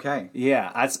not okay.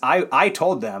 Yeah, I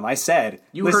told them. I said,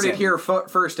 you heard it here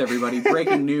first, everybody.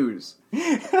 Breaking news.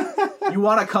 You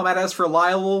want to come at us for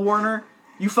libel, Warner?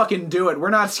 You fucking do it. We're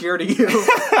not scared of you.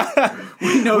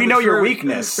 We know your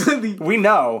weakness. We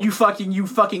know. You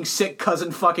fucking sick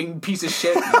cousin fucking piece of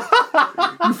shit.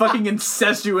 You fucking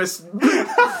incestuous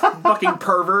fucking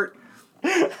pervert.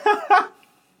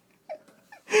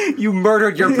 You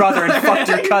murdered your brother and fucked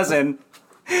your cousin.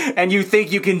 And you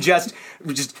think you can just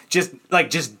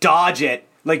dodge it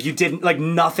like you didn't, like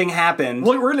nothing happened.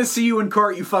 Well, we're gonna see you in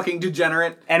court, you fucking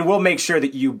degenerate. And we'll make sure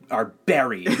that you are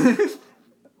buried.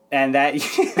 And that...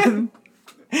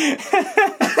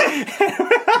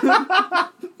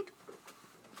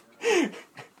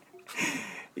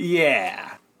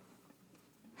 Yeah.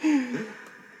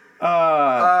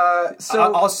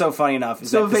 Also funny enough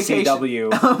is that the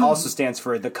CW also stands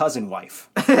for the cousin wife.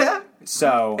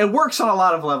 So it works on a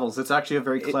lot of levels. It's actually a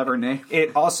very clever name.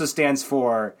 It also stands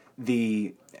for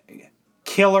the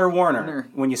Killer Warner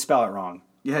when you spell it wrong.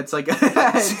 Yeah, it's like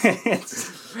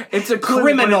it's a clue,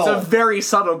 criminal. But it's a very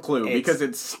subtle clue because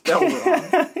it's spelled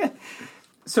wrong.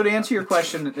 So to answer your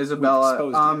question, Isabella,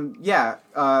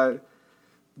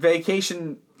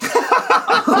 vacation.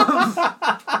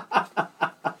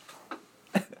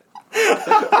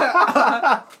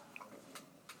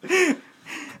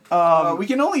 We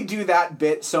can only do that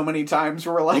bit so many times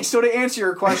where we're like, so to answer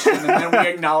your question, and then we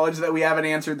acknowledge that we haven't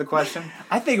answered the question.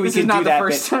 I think this is not the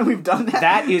first time we've done that.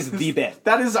 That is the bit.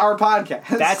 That is our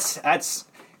podcast. That's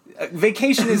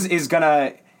vacation is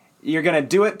gonna, you're gonna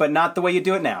do it, but not the way you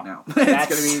do it now. No,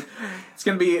 it's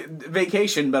gonna be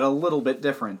vacation, but a little bit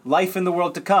different. Life in the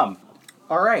world to come.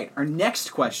 All right, our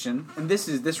next question, and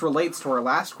this relates to our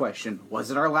last question.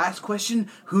 Was it our last question?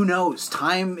 Who knows?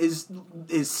 Time is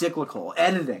cyclical.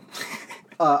 Editing.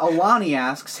 Alani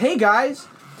asks, "Hey guys,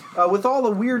 with all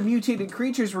the weird mutated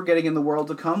creatures we're getting in the world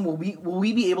to come, will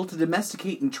we be able to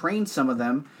domesticate and train some of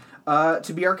them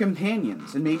to be our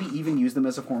companions, and maybe even use them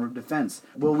as a form of defense?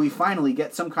 Will we finally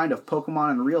get some kind of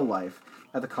Pokemon in real life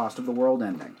at the cost of the world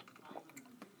ending?"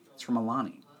 It's from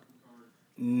Alani.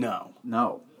 No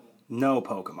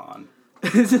Pokemon.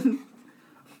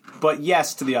 But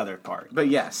yes to the other part. But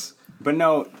yes. But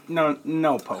no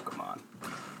Pokemon.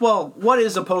 Well, what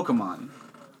is a Pokemon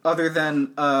other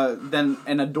than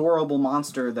an adorable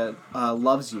monster that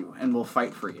loves you and will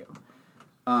fight for you?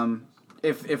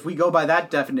 If we go by that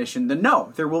definition, then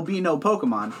no, there will be no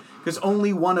Pokemon because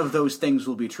only one of those things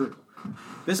will be true.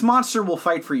 This monster will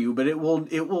fight for you, but it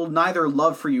will neither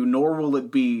love for you nor will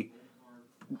it be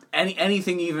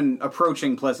anything even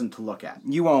approaching pleasant to look at.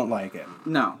 You won't like it.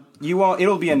 No. You won't.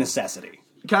 It'll be a necessity.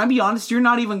 Can I be honest? You're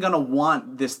not even gonna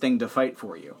want this thing to fight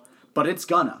for you. But it's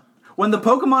gonna. When the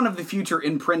Pokemon of the future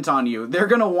imprint on you, they're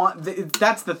gonna want...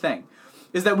 That's the thing.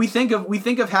 Is that we think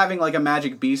of having like a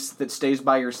magic beast that stays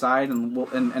by your side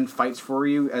and fights for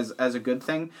you as a good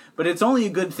thing, but it's only a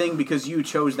good thing because you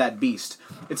chose that beast.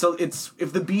 It's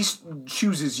if the beast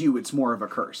chooses you, it's more of a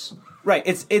curse. Right.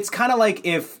 It's kind of like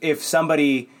if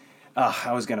somebody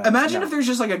imagine if there's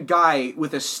just like a guy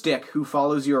with a stick who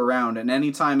follows you around, and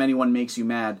anytime anyone makes you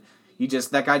mad,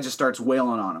 that guy just starts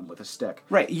wailing on him with a stick.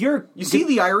 Right. You see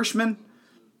The Irishman?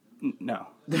 No.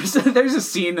 There's a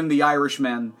scene in The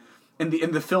Irishman.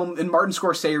 In the film, in Martin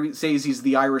Scorsese's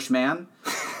The Irishman,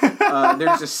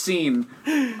 there's a scene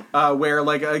where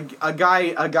like a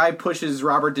guy pushes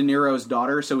Robert De Niro's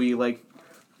daughter, so he like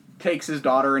takes his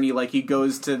daughter and he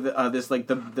goes to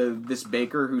this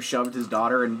baker who shoved his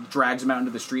daughter and drags him out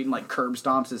into the street and like curb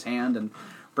stomps his hand and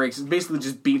basically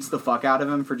just beats the fuck out of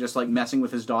him for just like messing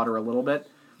with his daughter a little bit.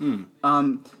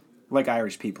 Like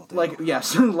Irish people do. Like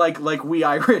yes, like we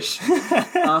Irish,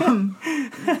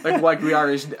 like we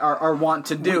Irish are wont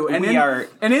to do, and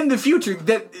in the future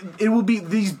that it will be,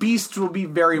 these beasts will be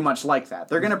very much like that.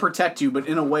 They're going to protect you, but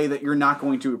in a way that you're not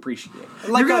going to appreciate.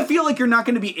 You're going to feel like you're not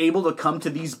going to be able to come to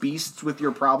these beasts with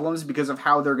your problems because of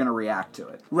how they're going to react to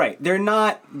it. Right? They're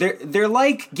not. They're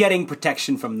like getting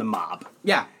protection from the mob.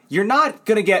 Yeah, you're not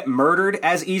going to get murdered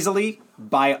as easily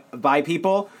by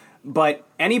people. But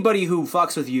anybody who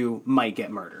fucks with you might get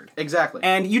murdered. Exactly.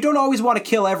 And you don't always want to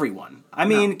kill everyone. I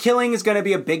mean, killing is going to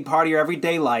be a big part of your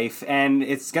everyday life, and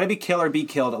it's going to be kill or be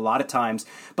killed a lot of times.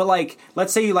 But, like,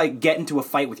 let's say you, like, get into a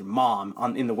fight with your mom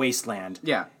in the wasteland.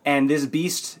 Yeah. And this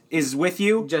beast is with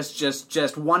you.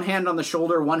 Just one hand on the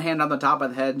shoulder, one hand on the top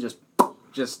of the head, just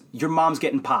your mom's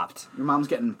getting popped. Your mom's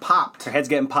getting popped. Her head's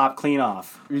getting popped clean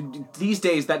off. These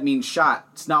days, that means shot.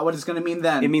 It's not what it's going to mean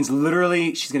then. It means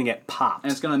literally she's going to get popped.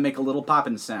 And it's going to make a little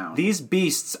popping sound. These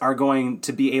beasts are going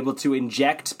to be able to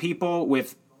inject people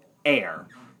with air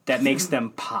that makes them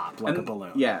pop like a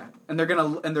balloon. Yeah, and they're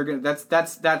gonna that's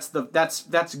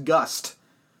gust.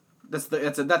 That's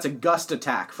a gust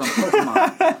attack from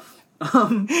Pokemon.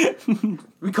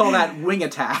 We call that wing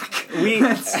attack.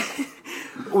 That's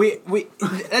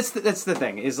the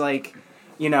thing, is like,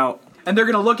 you know, and they're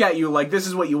gonna look at you like, this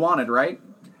is what you wanted, right?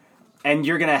 And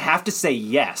you're gonna have to say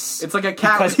yes. It's like a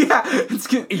cat.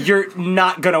 You're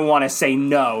not gonna want to say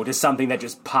no to something that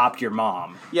just popped your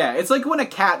mom. Yeah, it's like when a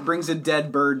cat brings a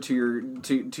dead bird to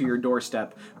your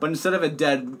doorstep, but instead of a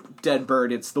dead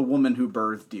bird, it's the woman who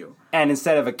birthed you. And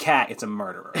instead of a cat, it's a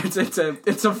murderer. It's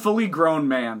a fully grown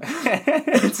man.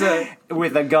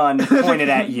 With a gun pointed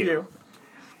at you.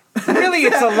 Really,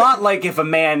 it's a lot like if a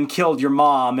man killed your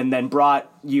mom and then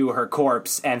brought you her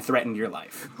corpse and threatened your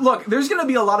life. Look, there's going to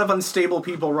be a lot of unstable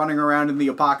people running around in the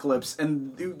apocalypse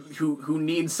and who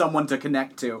need someone to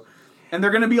connect to. And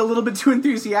they're going to be a little bit too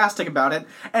enthusiastic about it.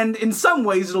 And in some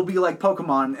ways it'll be like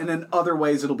Pokemon, and in other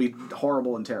ways it'll be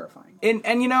horrible and terrifying.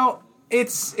 And you know,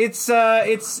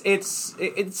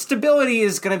 stability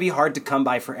is going to be hard to come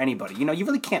by for anybody. You know, you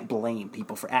really can't blame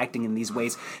people for acting in these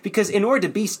ways, because in order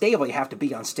to be stable, you have to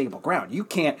be on stable ground. You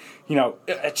can't, you know,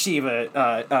 achieve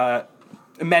a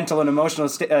mental and emotional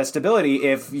stability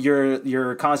if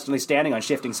you're constantly standing on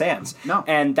shifting sands. No.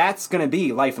 And that's going to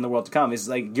be life in the world to come, is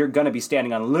like you're going to be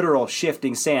standing on literal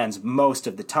shifting sands most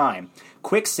of the time.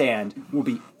 Quicksand will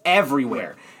be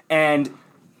everywhere. And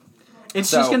it's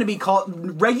just going to be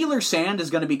called... Regular sand is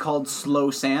going to be called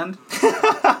slow sand.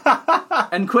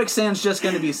 And quicksand's just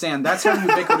going to be sand. That's how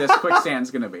ubiquitous quicksand's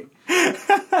going to be.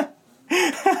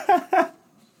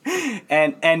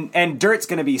 And dirt's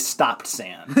going to be stopped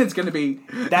sand. It's going to be...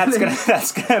 That's gonna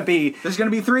be... There's going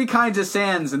to be 3 kinds of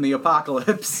sands in the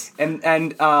apocalypse. And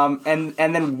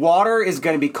then water is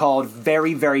going to be called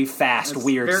very, very fast,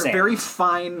 weird sand. Very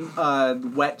fine,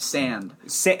 wet sand.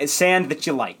 Sand that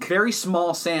you like. Very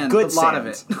small sand, Good a lot sand.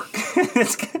 of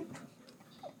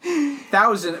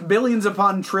it. Billions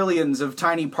upon trillions of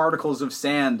tiny particles of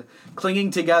sand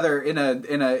clinging together in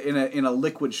a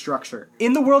liquid structure.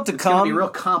 In the world to It's come, going to be real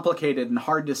complicated and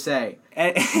hard to say.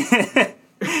 in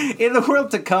the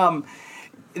world to come,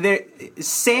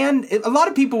 sand. A lot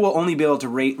of people will only be able to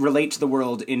relate to the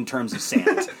world in terms of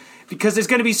sand, because there's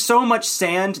going to be so much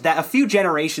sand that a few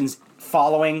generations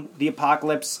following the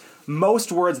apocalypse,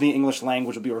 most words in the English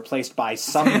language will be replaced by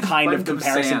some kind of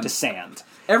comparison to sand.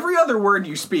 Every other word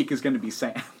you speak is going to be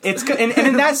sand. And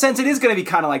in that sense, it is going to be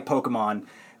kind of like Pokemon,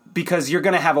 because you're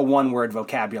going to have a one-word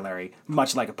vocabulary,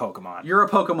 much like a Pokemon. You're a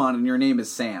Pokemon, and your name is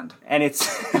Sand. And it's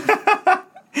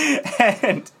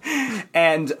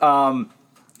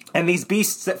and these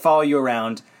beasts that follow you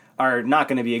around are not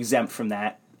going to be exempt from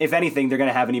that. If anything, they're going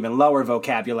to have an even lower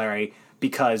vocabulary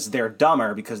because they're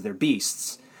dumber, because they're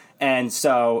beasts. And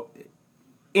so,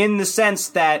 in the sense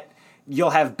that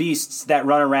you'll have beasts that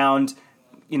run around,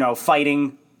 you know,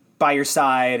 fighting by your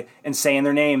side and saying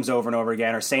their names over and over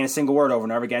again, or saying a single word over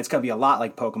and over again, it's going to be a lot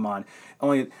like Pokemon.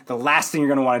 Only the last thing you're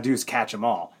going to want to do is catch them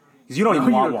all. Because you don't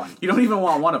even want one. You don't even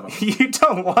want one of them. You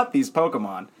don't want these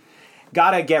Pokemon.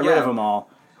 Gotta get rid of them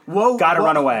all. Gotta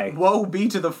run away. Woe be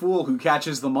to the fool who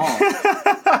catches them all.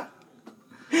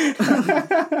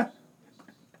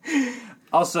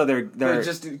 Also, they're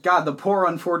just, God, the poor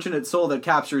unfortunate soul that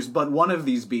captures but one of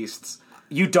these beasts.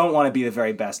 You don't want to be the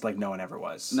very best like no one ever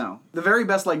was. No. The very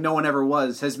best like no one ever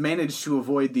was has managed to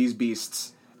avoid these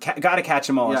beasts. Gotta catch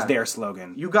them all is their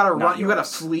slogan. You gotta run. You gotta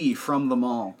flee from them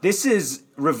all. This is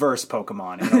reverse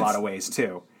Pokemon in a lot of ways,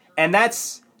 too. And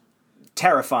that's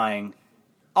terrifying.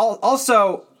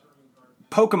 Also,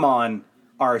 Pokemon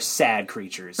are sad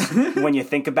creatures when you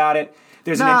think about it.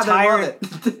 There's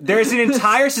an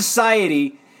entire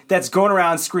society that's going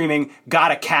around screaming,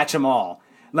 "Gotta catch 'em all."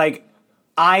 Like,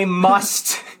 I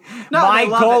must. My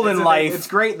goal in life, it's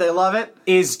great. They love it.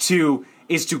 Is to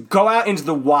go out into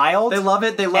the wild. They love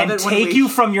it. They love and it. When take you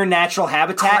from your natural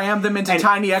habitat, cram them into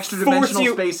tiny extra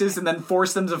dimensional spaces, and then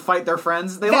force them to fight their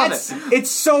friends. They love it. It's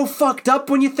so fucked up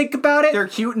when you think about it. They're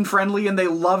cute and friendly, and they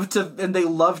love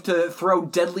to throw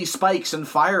deadly spikes and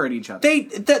fire at each other.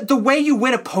 The way you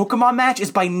win a Pokemon match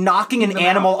is by knocking an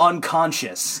animal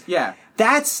unconscious. Yeah,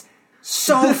 that's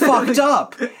so fucked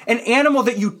up. An animal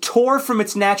that you tore from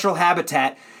its natural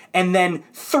habitat and then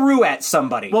threw at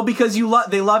somebody. Well, because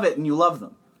they love it and you love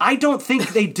them. I don't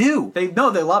think they do. They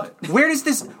love it. Where does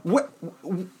this...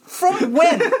 From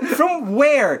when? From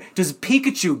where does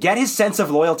Pikachu get his sense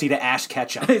of loyalty to Ash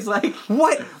Ketchum? It's like...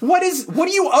 What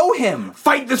do you owe him?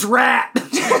 Fight this rat!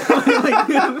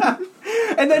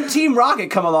 And then Team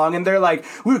Rocket come along and they're like,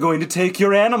 we're going to take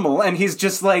your animal. And he's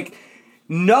just like...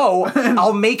 No,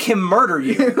 I'll make him murder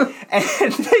you.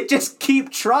 And they just keep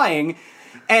trying.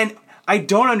 And I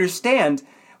don't understand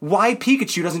why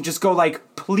Pikachu doesn't just go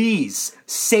like, please,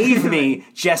 save me,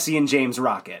 Jesse and James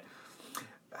Rocket.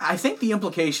 I think the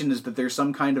implication is that there's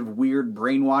some kind of weird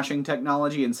brainwashing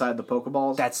technology inside the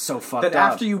Pokeballs. That's so fucked up.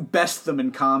 That after you best them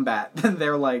in combat, then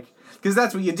they're like... Because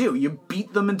that's what you do. You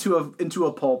beat them into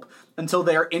a pulp until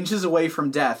they are inches away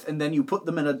from death, and then you put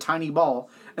them in a tiny ball,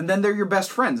 and then they're your best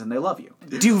friends, and they love you.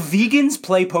 Do vegans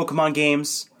play Pokemon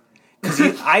games?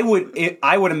 Because I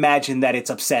would imagine that it's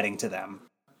upsetting to them.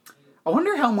 I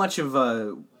wonder how much of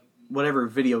whatever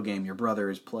video game your brother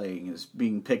is playing is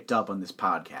being picked up on this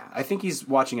podcast. I think he's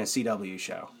watching a CW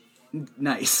show.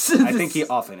 Nice. I think he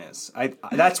often is.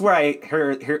 That's where I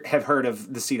have heard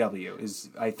of the CW, is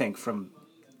I think from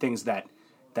things that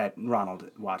Ronald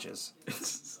watches.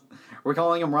 We're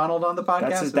calling him Ronald on the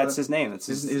podcast? That's his name. That's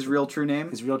his real true name?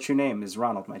 His real true name is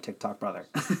Ronald, my TikTok brother.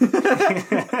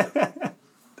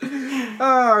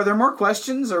 Are there more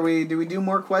questions? Do we do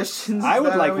more questions? I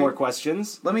would like more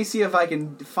questions. Let me see if I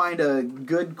can find a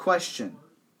good question.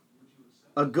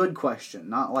 A good question,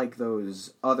 not like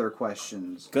those other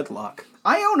questions. Good luck.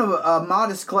 I own a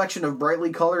modest collection of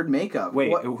brightly colored makeup.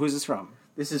 Wait, who's this from?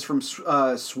 This is from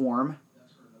Swarm.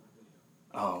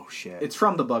 Oh, shit. It's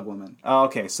from the Bug Woman. Oh,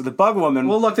 okay, so the Bug Woman...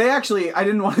 Well, look, I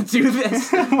didn't want to do this.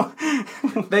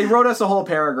 They wrote us a whole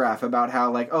paragraph about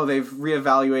how, like, they've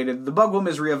reevaluated... The Bug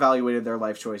Woman has reevaluated their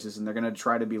life choices, and they're going to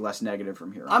try to be less negative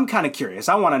from here on. I'm kind of curious.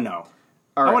 I want to know.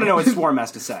 All right. I want to know what Swarm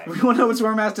has to say. You want to know what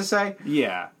Swarm has to say?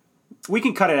 Yeah. We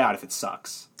can cut it out if it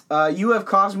sucks. You have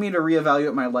caused me to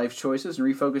reevaluate my life choices and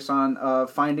refocus on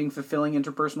finding fulfilling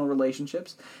interpersonal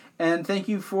relationships. And thank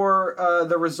you for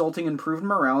the resulting improved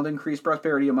morale and increased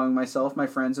prosperity among myself, my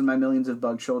friends, and my millions of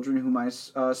bug children whom I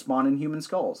spawn in human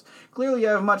skulls. Clearly,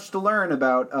 I have much to learn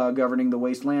about governing the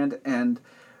wasteland, and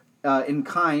in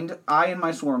kind, I and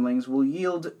my swarmlings will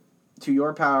yield to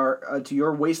your power, to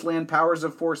your wasteland powers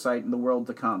of foresight in the world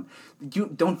to come. You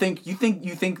think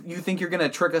you're gonna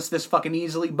trick us this fucking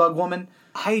easily, Bug Woman?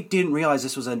 I didn't realize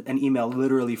this was an email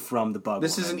literally from the Bug Woman.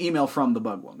 This is an email from the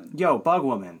Bug Woman. Yo, Bug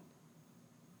Woman.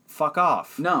 Fuck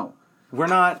off. No. We're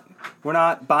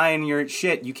not buying your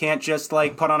shit. You can't just,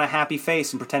 like, put on a happy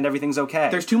face and pretend everything's okay.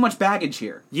 There's too much baggage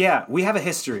here. Yeah, we have a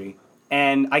history,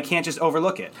 and I can't just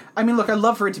overlook it. I mean, look, I'd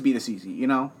love for it to be this easy, you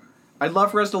know? I'd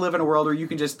love for us to live in a world where you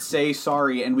can just say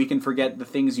sorry and we can forget the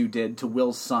things you did to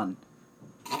Will's son.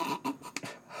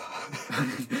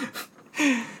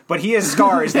 But he has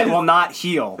scars that will not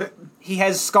heal. He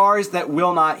has scars that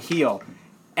will not heal.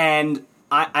 And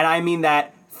I mean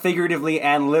that figuratively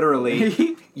and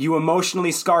literally. You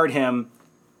emotionally scarred him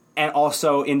and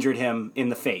also injured him in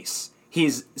the face.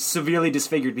 He's severely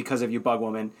disfigured because of you, Bug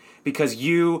Woman. Because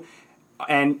you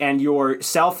and your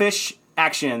selfish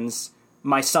actions,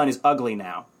 my son is ugly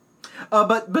now.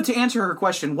 But to answer her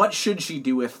question, what should she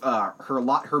do with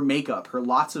her makeup, her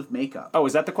lots of makeup? Oh,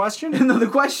 is that the question? No, the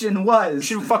question was... You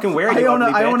should fucking wear it, you ugly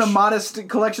bitch. I own a modest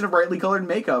collection of brightly colored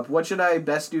makeup. What should I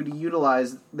best do to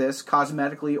utilize this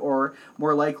cosmetically or,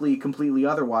 more likely, completely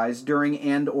otherwise during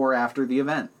and or after the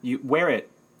event? You wear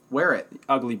it. Wear it.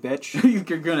 Ugly bitch.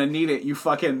 You're gonna need it, you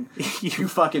fucking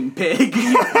pig.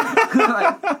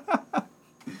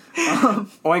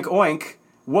 Oink, oink.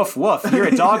 Woof, woof. You're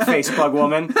a dog face, Bug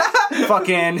Woman.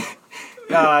 Fucking,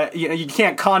 you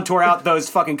can't contour out those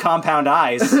fucking compound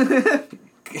eyes.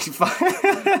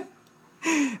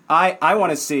 I want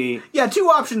to see... Yeah, two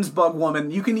options, Bug Woman.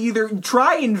 You can either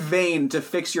try in vain to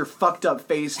fix your fucked up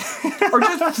face, or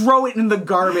just throw it in the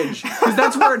garbage, because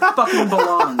that's where it fucking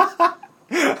belongs.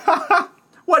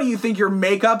 What do you think your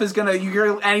makeup is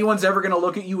anyone's ever gonna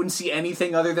look at you and see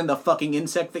anything other than the fucking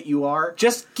insect that you are?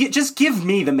 Just give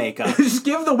me the makeup. Just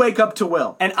give the wake up to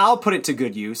Will. And I'll put it to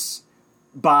good use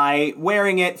by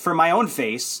wearing it for my own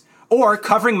face or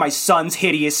covering my son's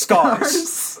hideous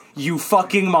scars. You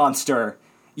fucking monster.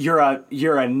 You're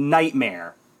a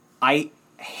nightmare. I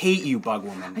hate you, Bug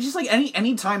Woman. I just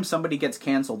any time somebody gets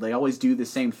canceled, they always do the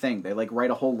same thing. They write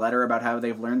a whole letter about how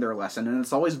they've learned their lesson, and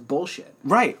it's always bullshit.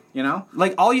 Right. You know?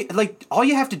 All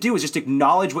you have to do is just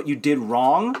acknowledge what you did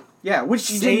wrong. Yeah, which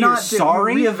you say did not you're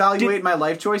sorry. Reevaluate my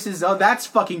life choices. Oh, that's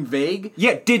fucking vague.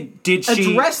 Yeah, did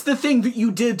she address the thing that you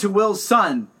did to Will's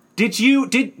son? Did she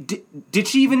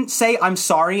even say I'm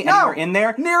sorry and you're in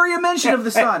there? Nary a mention of the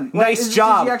son. Nice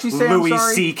job, did she actually say Louis I'm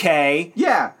sorry? C.K.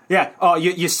 Yeah. Yeah. Oh,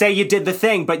 you say you did the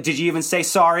thing, but did you even say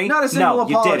sorry? Not a single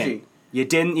apology. You didn't. You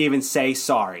didn't even say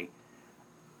sorry.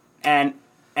 And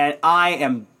I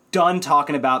am done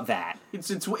talking about that.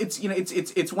 It's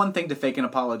one thing to fake an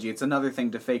apology. It's another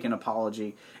thing to fake an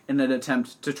apology in an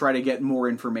attempt to try to get more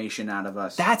information out of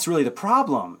us. That's really the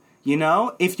problem. You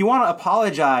know, if you want to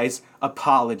apologize,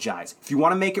 apologize. If you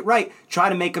want to make it right, try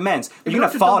to make amends. But you're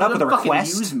going to follow it up with a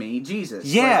request? Use me, Jesus.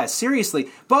 Yeah, seriously.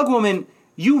 Bug Woman,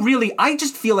 I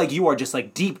just feel like you are just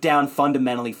like deep down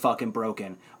fundamentally fucking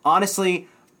broken. Honestly,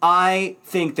 I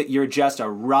think that you're just a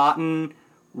rotten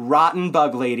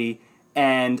bug lady,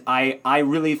 and I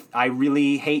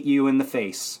really hate you in the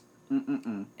face.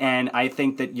 And I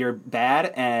think that you're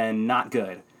bad and not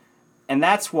good. And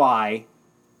that's why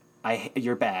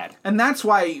you're bad. And that's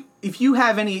why, if you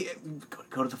have any...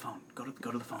 Go to the phone. Go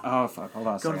to the phone. Oh, fuck. Hold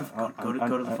on a second.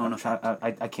 Go to the phone effect.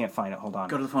 I can't find it. Hold on.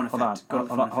 Go to the phone effect.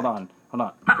 Hold on. Hold on. Go to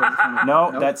the phone effect.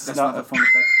 No, that's not the phone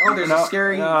effect. Oh, there's a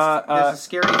scary thing.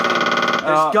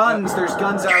 There's guns. There's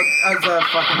guns out as a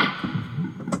fucking...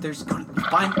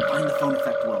 Find the phone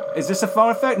effect, Will. Is this a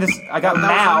phone effect? I got that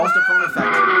now. Was almost a phone effect.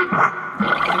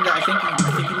 I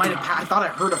think you might have... I thought I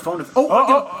heard a phone effect.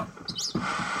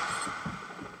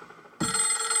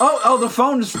 Oh, the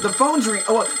phone's ringing.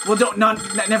 Oh, well, don't,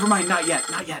 never mind, not yet.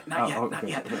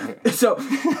 So,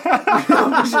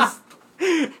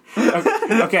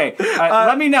 okay,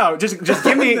 let me know. Just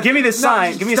give me the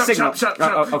sign. Give me a signal. Shut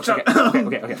up.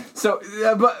 Okay. So,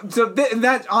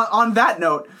 on that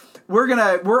note,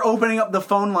 we're opening up the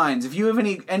phone lines. If you have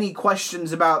any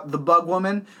questions about the Bug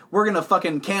Woman, we're gonna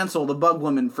fucking cancel the Bug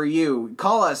Woman for you.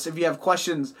 Call us if you have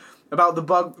questions about the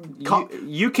bug.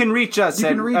 You can reach us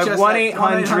at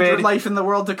 1-800 Life in the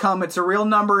World to Come. It's a real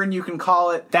number, and you can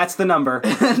call it. That's the number.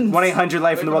 1-800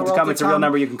 Life in the World to Come. It's a real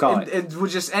number. You can call it. It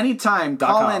would just any time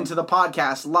call into the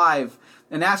podcast live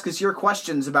and ask us your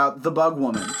questions about the Bug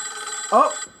Woman.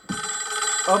 Oh,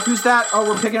 who's that?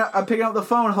 Oh, I'm picking up the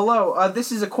phone. Hello.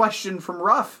 This is a question from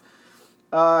Ruff.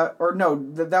 Or no,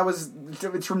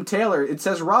 it's from Taylor. It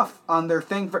says Ruff on their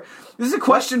thing. This is a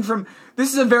question from.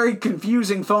 This is a very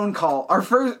confusing phone call. Our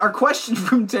question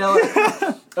from Taylor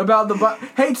about the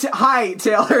hi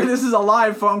Taylor. This is a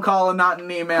live phone call and not an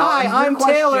email. Hi, I'm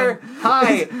Taylor.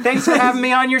 Hi, thanks for having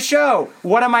me on your show.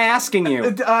 What am I asking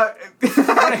you?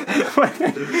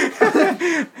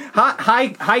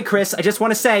 Hi, Chris. I just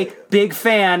want to say, big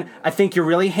fan. I think you're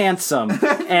really handsome,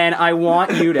 and I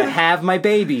want you to have my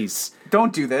babies.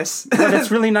 Don't do this. Well,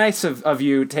 that's really nice of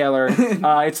you, Taylor.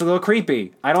 It's a little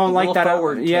creepy. I don't like that.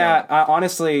 Forward, yeah,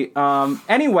 honestly.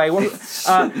 Anyway,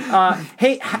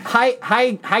 hey,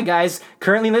 hi, guys.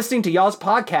 Currently listening to y'all's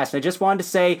podcast. I just wanted to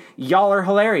say y'all are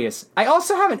hilarious. I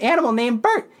also have an animal named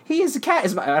Bert. He is a cat.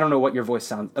 I don't know what your voice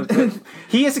sounds.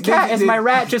 He is a cat. As my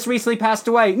rat just recently passed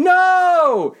away.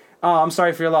 No. Oh, I'm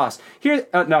sorry for your loss.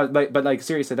 No, but like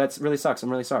seriously, that really sucks. I'm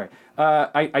really sorry.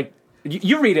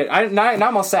 You read it. Now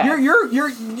I'm all sad.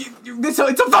 It's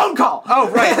a phone call.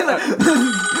 Oh, right. Hey,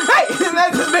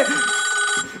 that's just me.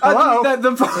 Hello.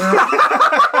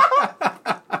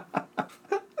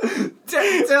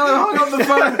 Taylor hung up the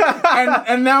phone,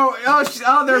 and now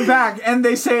they're back, and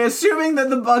they say, assuming that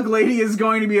the Bug Lady is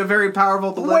going to be a very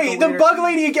powerful political leader. The Bug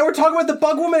Lady again? We're talking about the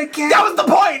Bug Woman again? That was the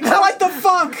point. What the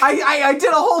fuck? I did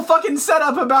a whole fucking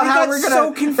setup about how we're gonna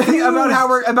so confused.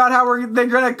 they're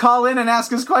gonna call in and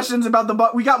ask us questions about the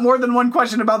bug. We got more than one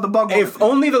question about the Bug Woman. If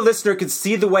only the listener could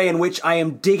see the way in which I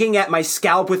am digging at my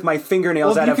scalp with my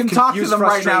fingernails out of confused frustration. You can talk to them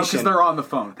right now because they're on the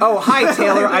phone. Oh, hi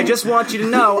Taylor. I just want you to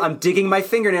know I'm digging my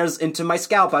fingernails into my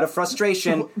scalp out of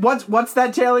frustration. What's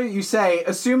that, Taylor? You say,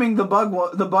 assuming the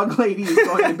bug lady is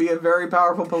going to be a very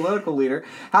powerful political leader,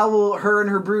 how will her and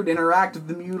her brood interact with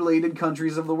the mutilated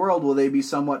countries of the world? Will they be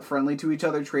somewhat friendly to each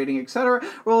other, trading, etc.,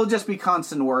 or will it just be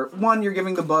constant war? One, you're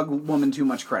giving the Bug Woman too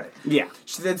much credit. Yeah,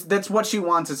 that's what she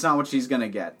wants. It's not what she's gonna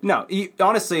get. No,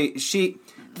 honestly,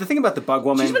 the thing about the bug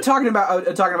woman, She's been talking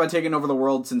about taking over the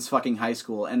world since fucking high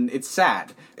school, and it's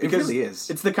sad. Because really is.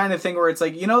 It's the kind of thing where it's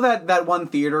like, you know that one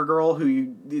theater girl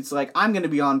it's like, I'm going to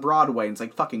be on Broadway, and it's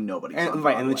like, fucking nobody's on Broadway.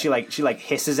 right, and then she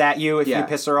hisses at you if you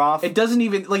piss her off. It doesn't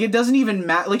even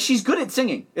matter. Like, she's good at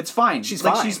singing. It's fine. She's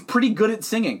like, fine. She's pretty good at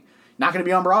singing. Not going to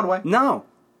be on Broadway. No.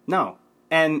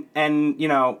 And you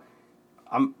know,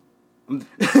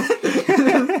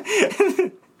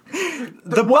 the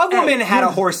bug woman had a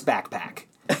horse backpack,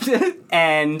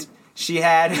 and she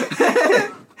had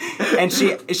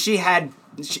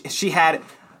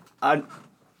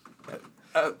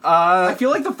I feel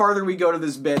like the farther we go to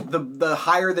this bit, the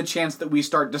higher the chance that we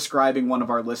start describing one of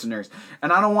our listeners,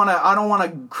 and I don't want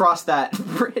to cross that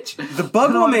bridge. The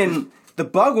bug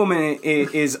woman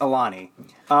is Alani.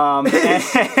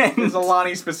 Is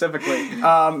Alani specifically?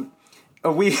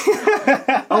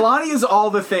 Alani is all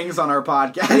the things on our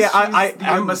podcast. Yeah, I'm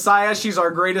I'm Messiah. She's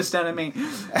our greatest enemy.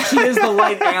 She is the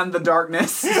light and the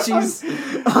darkness. She's.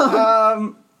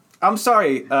 I'm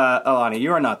sorry, Alani.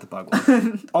 You are not the bug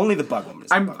woman. Only the bug woman is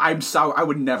the bug woman. I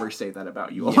would never say that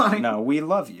about you, Alani. No, we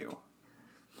love you.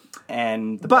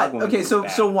 And the bug woman is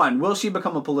bad. So one, will she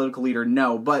become a political leader?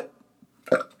 No, but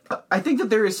I think that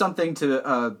there is something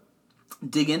to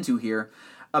dig into here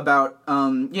about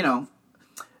what's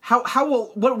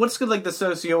good, like the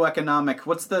socioeconomic,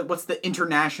 what's the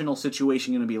international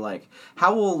situation going to be like?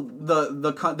 How will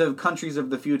the countries of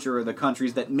the future, or the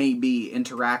countries that may be,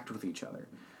 interact with each other?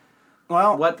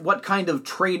 Well, what kind of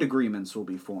trade agreements will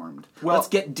be formed? Well, let's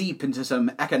get deep into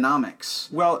some economics.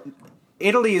 Well,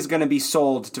 Italy is going to be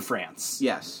sold to France.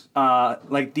 Yes.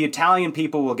 Like the Italian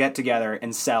people will get together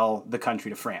and sell the country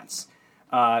to France.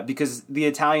 Because the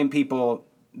Italian people,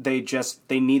 they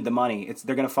need the money.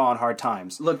 They're going to fall on hard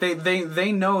times. Look,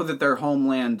 they know that their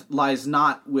homeland lies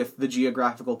not with the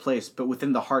geographical place, but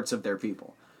within the hearts of their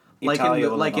people. Like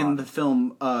in the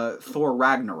film Thor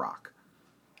Ragnarok.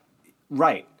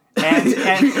 Right. And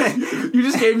you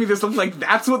just gave me this look like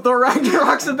that's what Thor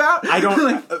Ragnarok's about? I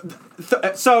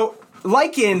don't so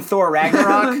like in Thor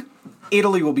Ragnarok,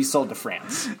 Italy will be sold to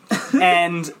France.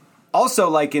 And also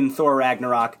like in Thor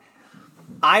Ragnarok,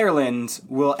 Ireland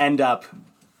will end up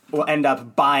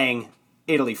buying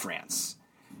France.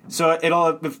 So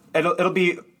it'll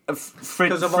be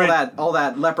because of all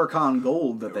that leprechaun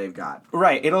gold that they've got.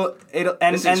 Right.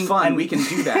 This is fun. We can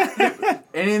do that.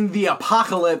 And in the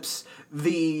apocalypse,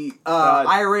 the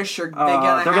Irish are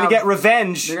they're gonna get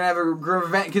revenge. They're gonna have a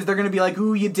revenge because they're gonna be like,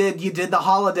 "Ooh, you did the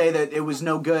holiday that it was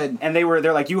no good." And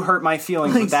they're like, "You hurt my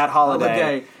feelings with that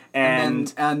holiday." And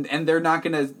they're not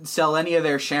gonna sell any of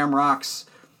their shamrocks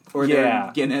or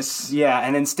their Guinness. Yeah,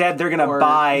 and instead they're gonna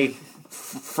buy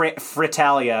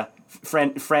Fritalia.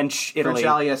 French Italy.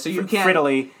 Fritalia. So you can't.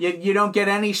 Fritily. You don't get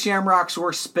any shamrocks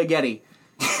or spaghetti.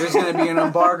 There's going to be an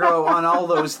embargo on all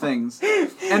those things,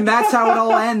 and that's how it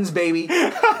all ends, baby.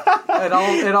 It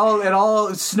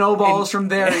all snowballs from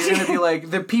there. You're going to be like,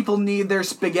 the people need their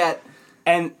spaghetti,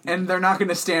 and they're not going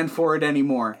to stand for it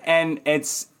anymore. And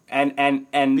it's and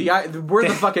we're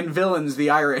the fucking villains, the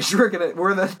Irish. We're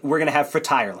gonna have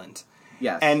Fritireland.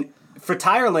 Yes, and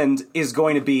Fritireland is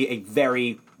going to be a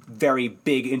very, very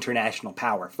big international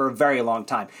power for a very long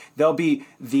time. They'll be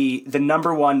the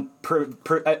number one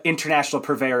international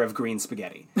purveyor of green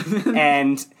spaghetti.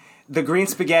 And the green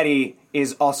spaghetti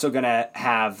is also going to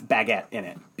have baguette in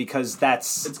it because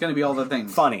it's going to be all the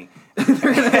things. Funny.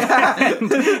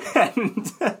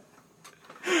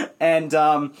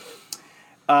 and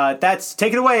that's,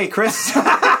 take it away, Chris.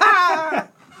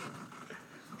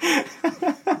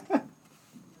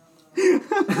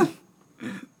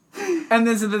 And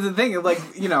this is the thing, like,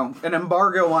 an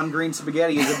embargo on green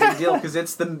spaghetti is a big deal because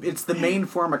it's the main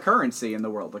form of currency in the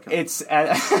world. It's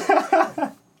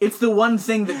it's the one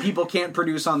thing that people can't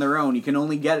produce on their own. You can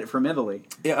only get it from Italy.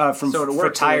 So it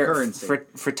works for currency. From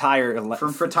Fritireland.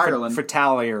 From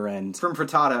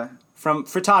Frittata. From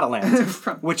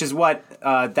Frittataland, which is what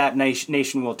that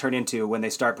nation will turn into when they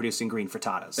start producing green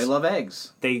frittatas. They love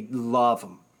eggs. They love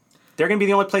them. They're going to be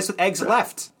the only place with eggs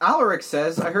left. Alaric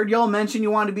says, I heard y'all mention you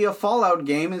wanted to be a Fallout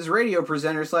game as radio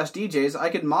presenter/DJs. I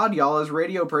could mod y'all as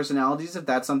radio personalities if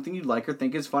that's something you'd like or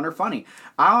think is fun or funny.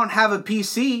 I don't have a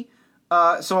PC,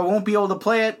 so I won't be able to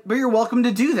play it, but you're welcome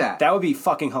to do that. That would be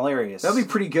fucking hilarious. That would be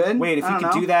pretty good. Wait, if you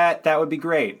could do that, that would be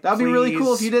great. That would be really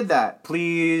cool if you did that.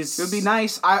 Please. It would be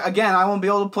nice. I won't be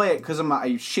able to play it because of my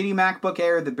shitty MacBook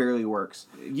Air that barely works.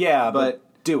 Yeah, but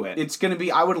do it. It's going to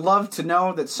be... I would love to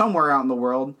know that somewhere out in the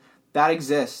world that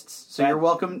exists. So you're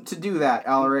welcome to do that,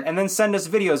 Alaric. And then send us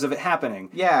videos of it happening.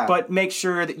 Yeah. But make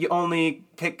sure that you only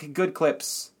pick good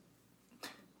clips.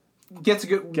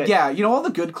 Yeah, all the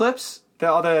good clips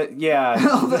Yeah.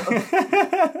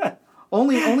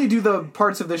 Only do the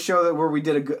parts of the show where we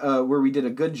did a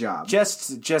good job.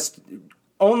 Just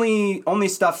only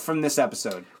stuff from this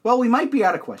episode. Well, we might be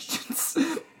out of questions.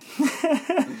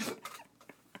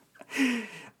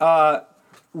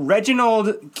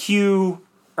 Reginald Q.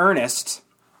 Ernest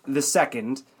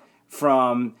II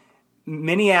from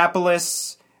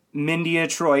Minneapolis,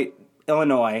 Detroit,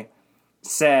 Illinois,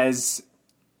 says,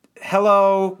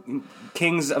 "Hello,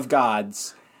 Kings of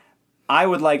Gods. I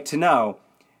would like to know,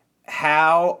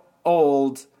 how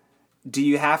old do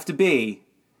you have to be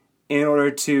in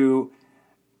order to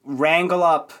wrangle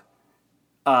up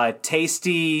a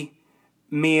tasty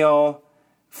meal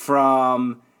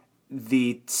from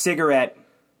the cigarette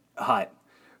hut?"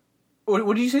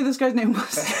 What did you say this guy's name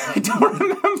was? I don't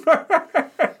remember.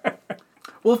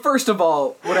 Well, first of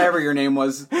all, whatever your name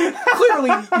was, clearly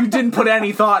you didn't put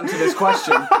any thought into this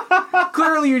question.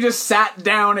 Clearly you just sat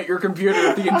down at your computer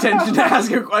with the intention to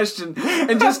ask a question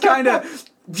and just kind of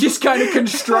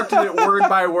constructed it word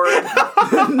by word.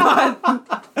 not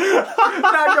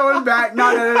going back,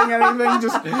 not editing anything,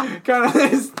 just kind of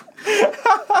this.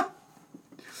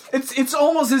 It's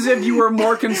almost as if you were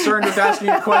more concerned with asking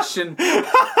a question,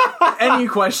 any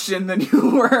question, than you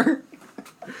were.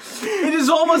 It is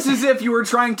almost as if you were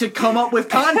trying to come up with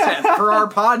content for our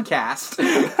podcast.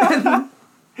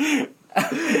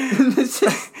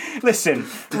 Listen,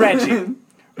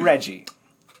 Reggie,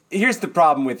 here's the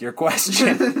problem with your question,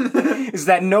 is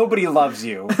that nobody loves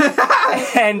you,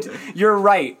 and you're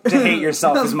right to hate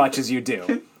yourself as much as you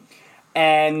do.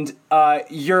 And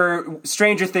your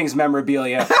Stranger Things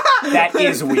memorabilia, that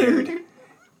is weird.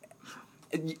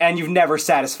 And you've never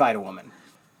satisfied a woman.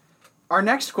 Our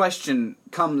next question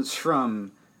comes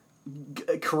from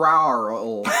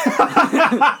Carl.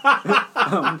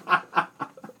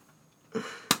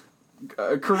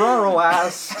 Carl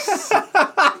asks...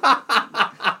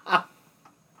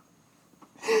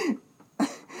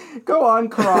 Go on,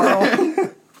 Carl.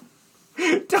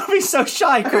 Don't be so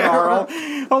shy, Carl.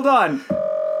 Hold on.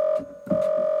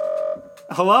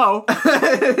 Hello?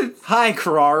 Hi,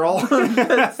 Carl.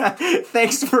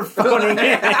 Thanks for phoning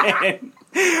in.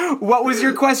 What was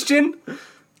your question?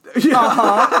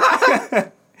 Uh-huh.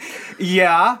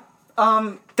 Yeah.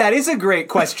 That is a great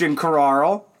question,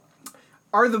 Carl.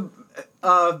 Are the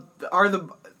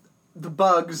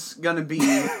bugs gonna be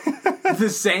the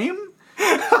same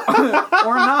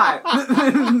or not?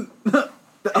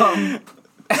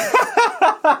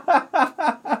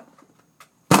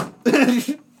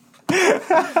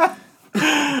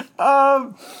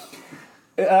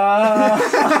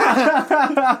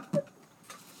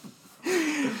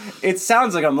 It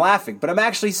sounds like I'm laughing, but I'm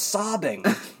actually sobbing.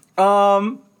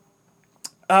 Well,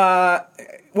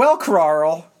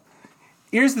 Carl,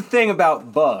 here's the thing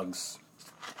about bugs.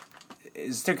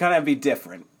 Is they're gonna be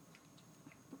different.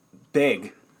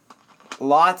 Big.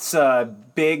 Lots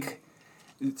of big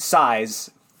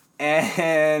size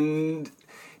and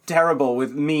terrible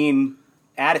with mean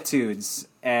attitudes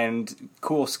and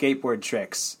cool skateboard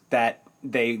tricks that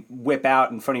they whip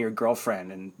out in front of your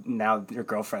girlfriend, and now your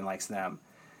girlfriend likes them.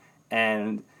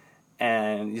 And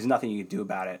there's nothing you can do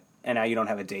about it. And now you don't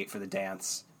have a date for the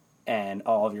dance, and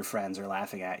all of your friends are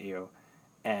laughing at you,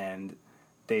 and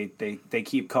they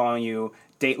keep calling you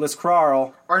Dateless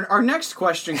Carl. Our next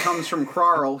question comes from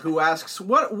Carl, who asks,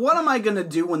 What am I gonna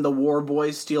do when the war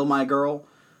boys steal my girl?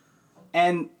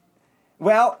 And,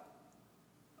 well,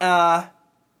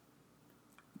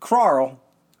 Carl,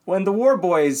 when the war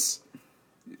boys...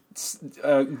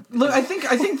 Look, I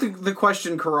think the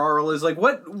question, Carl, is like,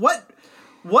 what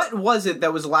was it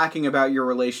that was lacking about your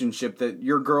relationship that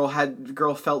your girl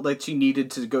felt like she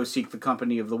needed to go seek the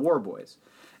company of the war boys?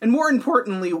 And more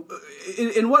importantly,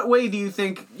 in what way do you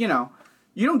think, you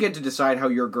don't get to decide how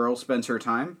your girl spends her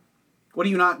time? What,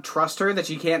 do you not trust her that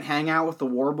she can't hang out with the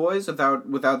war boys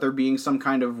without there being some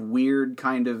kind of weird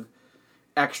kind of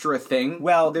extra thing?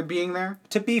 Well, they're being there?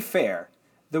 To be fair,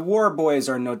 the war boys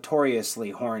are notoriously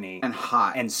horny. And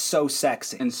hot. And so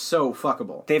sexy. And so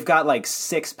fuckable. They've got, like,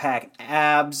 6-pack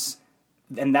abs,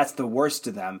 and that's the worst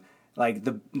of them. Like,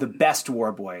 the best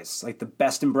war boys, like, the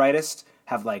best and brightest,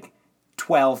 have, like,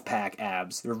 12-pack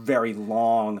abs. They're very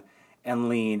long and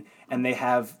lean, and they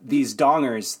have these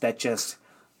dongers that just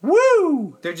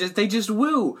woo. They just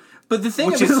woo. But the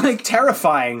thing which is, like,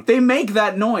 terrifying. They make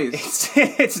that noise.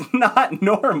 It's not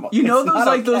normal. You know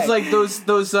it's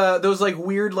those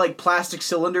weird like plastic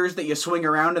cylinders that you swing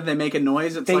around and they make a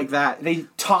noise. It's like that. They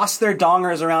toss their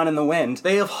dongers around in the wind.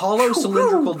 They have hollow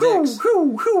cylindrical dicks.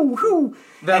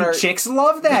 Chicks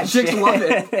love that. Chicks love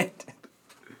it.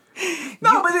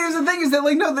 No, but the thing is that,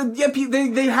 like, no,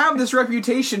 they have this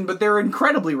reputation, but they're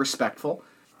incredibly respectful.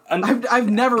 I've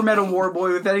never met a war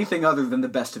boy with anything other than the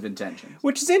best of intentions.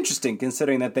 Which is interesting,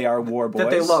 considering that they are war boys.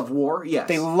 That they love war, yes.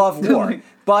 They love war,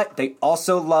 but they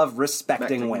also love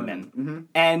respecting women.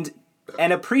 Mm-hmm.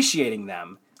 And appreciating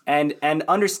them. And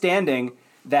understanding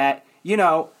that, you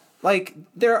know, like,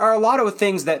 there are a lot of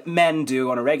things that men do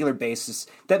on a regular basis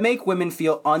that make women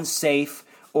feel unsafe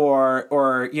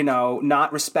or you know,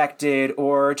 not respected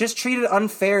or just treated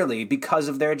unfairly because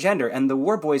of their gender. And the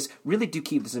war boys really do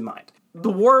keep this in mind. The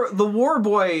war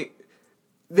boy,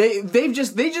 they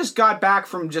just got back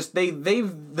from just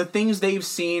the things they've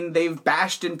seen. They've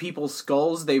bashed in people's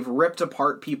skulls. They've ripped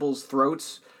apart people's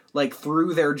throats, like,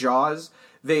 through their jaws.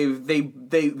 They've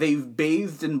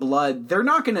bathed in blood. They're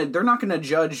not gonna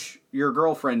judge your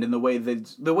girlfriend in the ways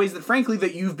that frankly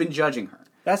that you've been judging her.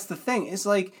 That's the thing. It's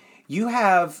like you've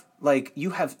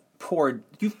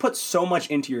put so much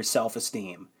into your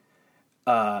self-esteem.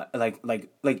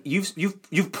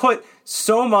 You've put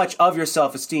so much of your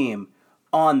self-esteem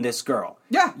on this girl.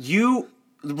 Yeah. You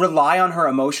rely on her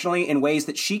emotionally in ways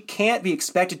that she can't be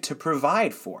expected to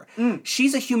provide for.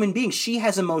 She's a human being. She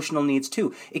has emotional needs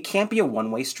too. It can't be a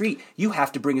one-way street. You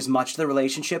have to bring as much to the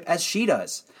relationship as she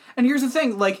does. And here's the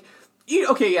thing, like,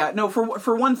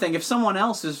 for one thing, if someone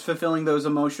else is fulfilling those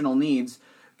emotional needs,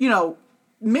 you know,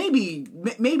 maybe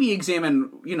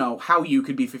examine, you know, how you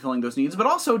could be fulfilling those needs, but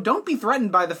also don't be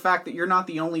threatened by the fact that you're not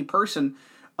the only person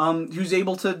who's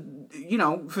able to, you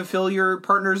know, fulfill your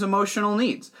partner's emotional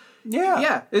needs.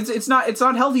 Yeah. It's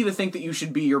not healthy to think that you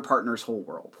should be your partner's whole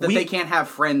world. That they can't have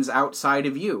friends outside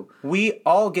of you. We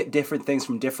all get different things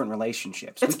from different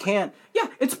relationships. We can't. Yeah,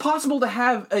 it's possible to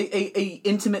have a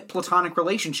intimate platonic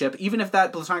relationship, even if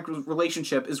that platonic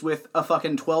relationship is with a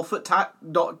fucking 12-foot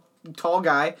tall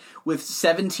guy with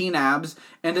 17 abs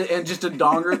and just a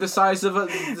donger the size of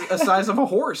a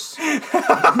horse.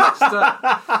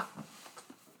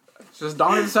 Just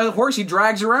donger the size of a horse he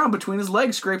drags around between his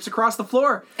legs, scrapes across the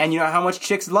floor. And you know how much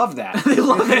chicks love that. They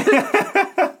love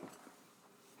it.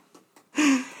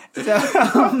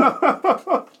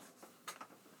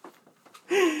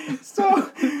 So,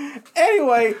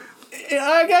 anyway,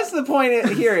 I guess the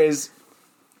point here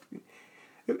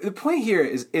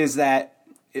is that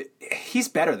he's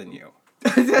better than you.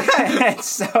 And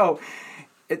so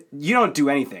you don't do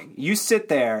anything. You sit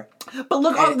there, but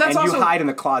look, and that's also, you hide in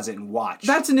the closet and watch.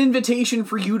 That's an invitation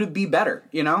for you to be better,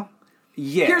 you know?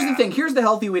 Yeah. Here's the thing. Here's the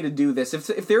healthy way to do this.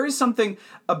 If there is something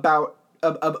about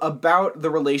the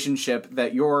relationship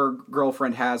that your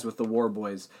girlfriend has with the war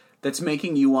boys that's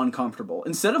making you uncomfortable,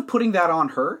 instead of putting that on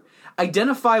her,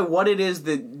 identify what it is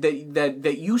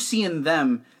that you see in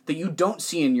them that you don't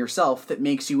see in yourself that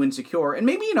makes you insecure, and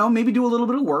maybe do a little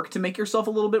bit of work to make yourself a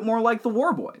little bit more like the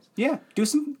war boys. Yeah, do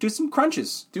some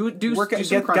crunches. Do some crunches.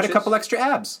 Get a couple extra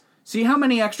abs. See how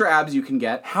many extra abs you can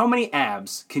get. How many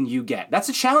abs can you get? That's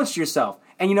a challenge to yourself.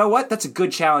 And you know what? That's a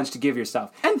good challenge to give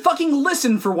yourself. And fucking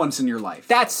listen for once in your life.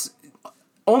 That's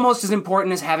almost as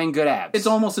important as having good abs. It's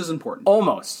almost as important.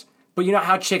 Almost. But you know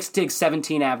how chicks dig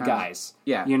 17 ab guys?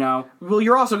 Yeah. You know? Well,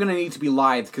 you're also going to need to be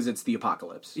lithe because it's the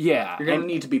apocalypse. Yeah. You're going to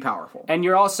need to be powerful. And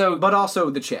you're also... But also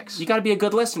the chicks. You got to be a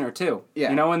good listener, too. Yeah.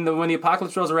 You know, when the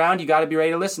apocalypse rolls around, you got to be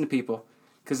ready to listen to people.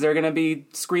 Because they're going to be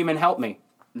screaming, help me.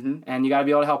 Mm-hmm. And you got to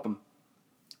be able to help them.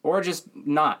 Or just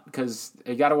not, because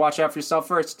you got to watch out for yourself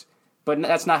first. But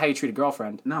that's not how you treat a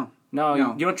girlfriend. No.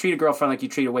 You don't treat a girlfriend like you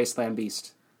treat a wasteland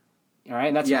beast. All right?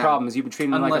 And that's the problem, is you've been treating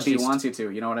them like a beast. Unless she wants you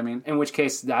to, you know what I mean? In which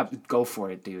case, go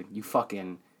for it, dude. You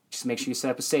fucking... Just make sure you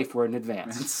set up a safe word in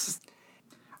advance.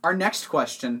 Our next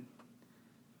question...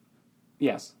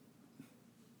 Yes.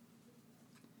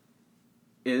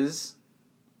 ...is...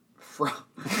 from...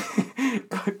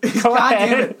 Go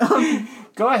ahead.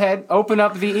 Go ahead. Open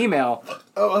up the email.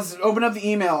 Oh, let's open up the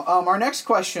email. Our next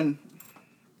question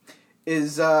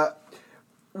is...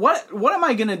 What am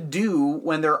I gonna do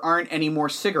when there aren't any more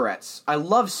cigarettes? I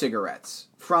love cigarettes.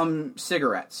 From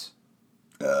cigarettes.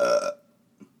 You're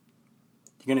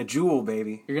gonna jewel,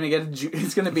 baby. You're gonna get.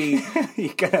 It's gonna be.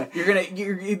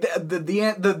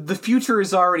 The future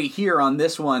is already here on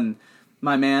this one,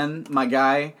 my man, my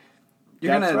guy.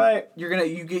 That's right. You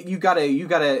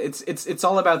gotta. It's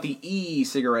all about the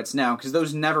e-cigarettes now because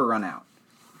those never run out.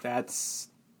 That's.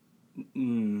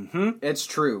 It's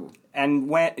true. And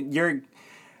when you're.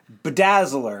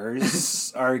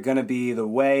 Bedazzlers are going to be the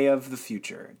way of the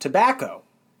future. Tobacco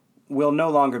will no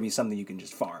longer be something you can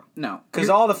just farm. No. Because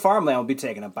all the farmland will be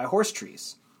taken up by horse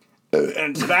trees.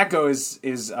 And tobacco is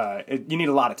you need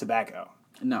a lot of tobacco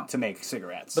to make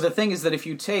cigarettes. But the thing is that if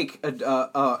you take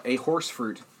a horse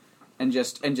fruit and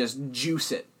just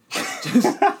juice it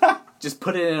just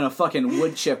put it in a fucking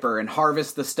wood chipper and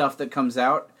harvest the stuff that comes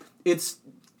out. It's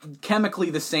chemically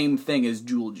the same thing as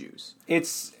Juul juice.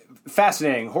 It's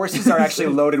fascinating. Horses are actually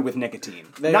loaded with nicotine.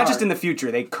 Not just in the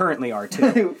future, they currently are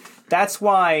too. That's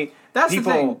why That's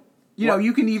people... the thing. You know,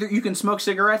 you can smoke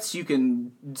cigarettes, you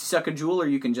can suck a Juul, or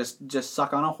you can just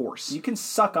suck on a horse. You can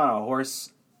suck on a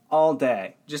horse all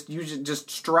day.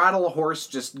 Just straddle a horse,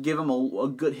 just give him a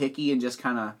good hickey, and just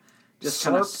kind of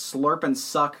slurp and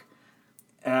suck.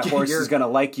 And that horse is gonna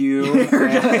like you,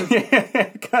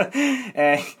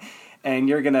 and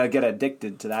you're gonna get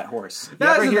addicted to that horse. You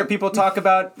ever hear people talk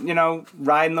about,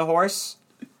 riding the horse?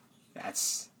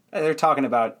 They're talking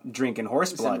about drinking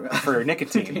horse blood for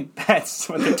nicotine. That's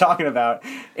what they're talking about.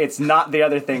 It's not the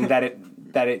other thing that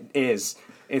it is.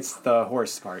 It's the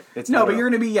horse part. It's no, but you're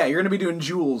gonna be doing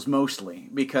Juuls mostly,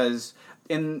 because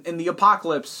in the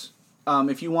apocalypse,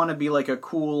 if you want to be like a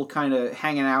cool kind of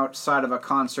hanging outside of a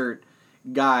concert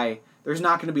guy, there's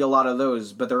not going to be a lot of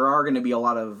those, but there are going to be a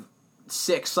lot of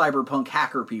sick cyberpunk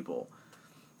hacker people,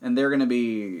 and they're going to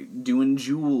be doing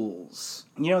Juuls.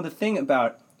 The thing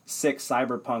about sick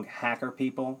cyberpunk hacker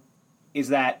people is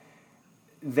that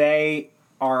they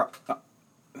are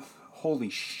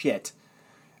holy shit.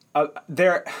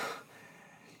 They're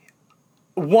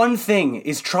one thing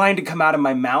is trying to come out of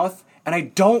my mouth, and I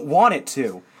don't want it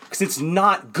to, because it's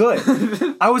not good.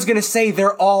 I was going to say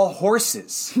they're all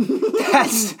horses.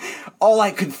 That's all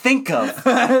I could think of.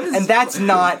 And that's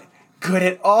not good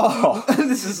at all.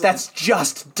 That's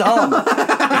just dumb.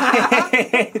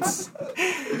 It's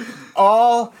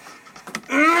all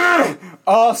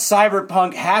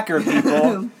cyberpunk hacker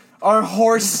people are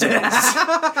horses.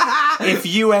 If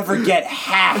you ever get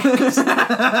hacked,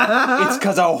 it's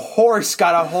because a horse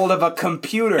got a hold of a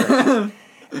computer.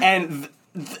 And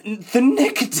the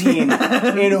nicotine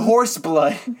in horse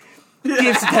blood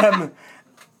gives them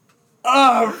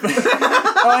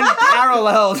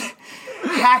unparalleled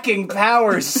hacking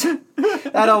powers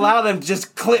that allow them to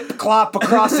just clip-clop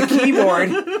across a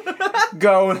keyboard,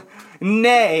 go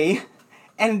nay,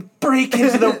 and break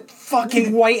into the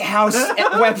fucking White House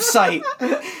website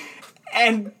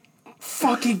and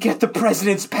fucking get the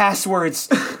president's passwords.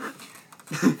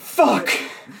 Fuck.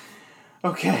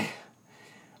 Okay.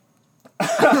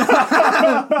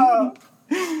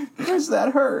 Does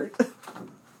that hurt?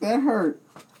 That hurt.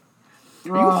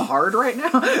 Are you hard right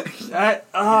now?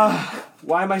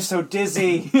 Why am I so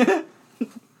dizzy?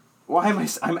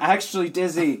 I'm actually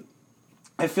dizzy.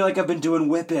 I feel like I've been doing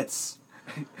whippets.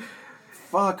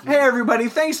 Fuck. Hey everybody,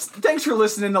 thanks for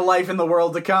listening to Life in the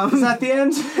World to Come. Is that the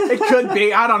end? It could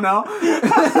be, I don't know.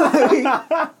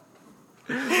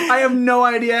 I have no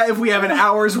idea if we have an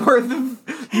hour's worth of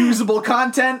usable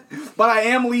content, but I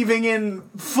am leaving in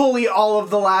fully all of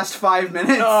the last 5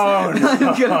 minutes. Oh,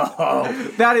 no.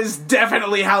 That is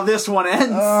definitely how this one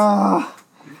ends.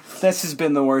 This has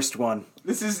been the worst one.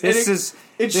 It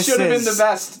should have been the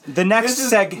best. The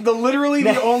next literally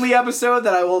the only episode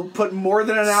that I will put more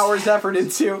than an hour's effort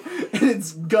into, and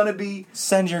it's gonna be...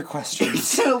 Send your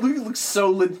questions. We look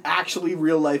so actually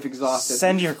real life exhausted.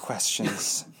 Send your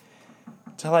questions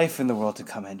to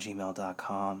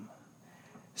lifeintheworldtocome@gmail.com.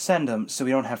 Send them so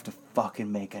we don't have to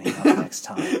fucking make any up next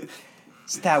time.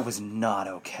 That was not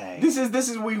okay. This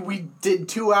is we did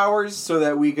 2 hours so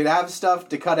that we could have stuff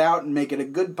to cut out and make it a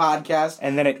good podcast.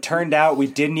 And then it turned out we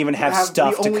didn't even have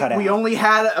stuff to cut out. We only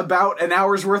had about an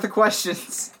hour's worth of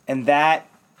questions. And that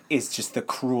is just the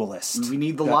cruelest. We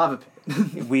need the lava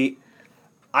pit.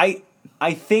 I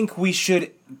think we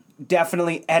should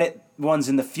definitely edit ones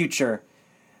in the future,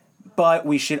 but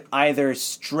we should either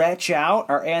stretch out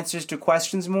our answers to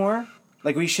questions more,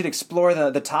 like we should explore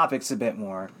the topics a bit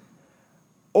more,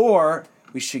 or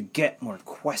we should get more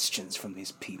questions from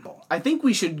these people. I think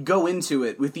we should go into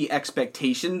it with the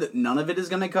expectation that none of it is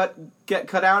going to get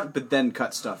cut out, but then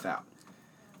cut stuff out.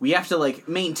 We have to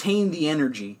maintain the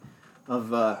energy of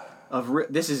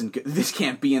this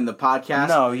can't be in the podcast.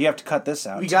 No, you have to cut this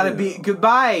out. We got to be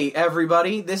goodbye,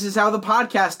 everybody. This is how the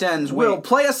podcast ends. Wait. Will,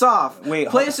 play us off. Wait,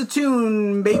 play us a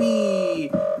tune, baby.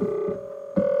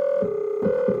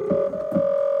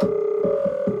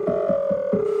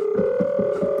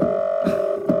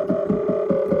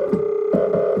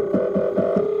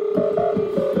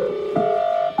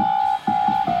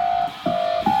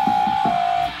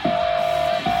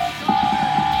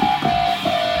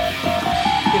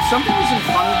 If something isn't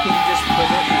funny, can you just put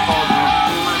it and call it?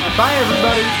 Bye,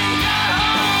 everybody.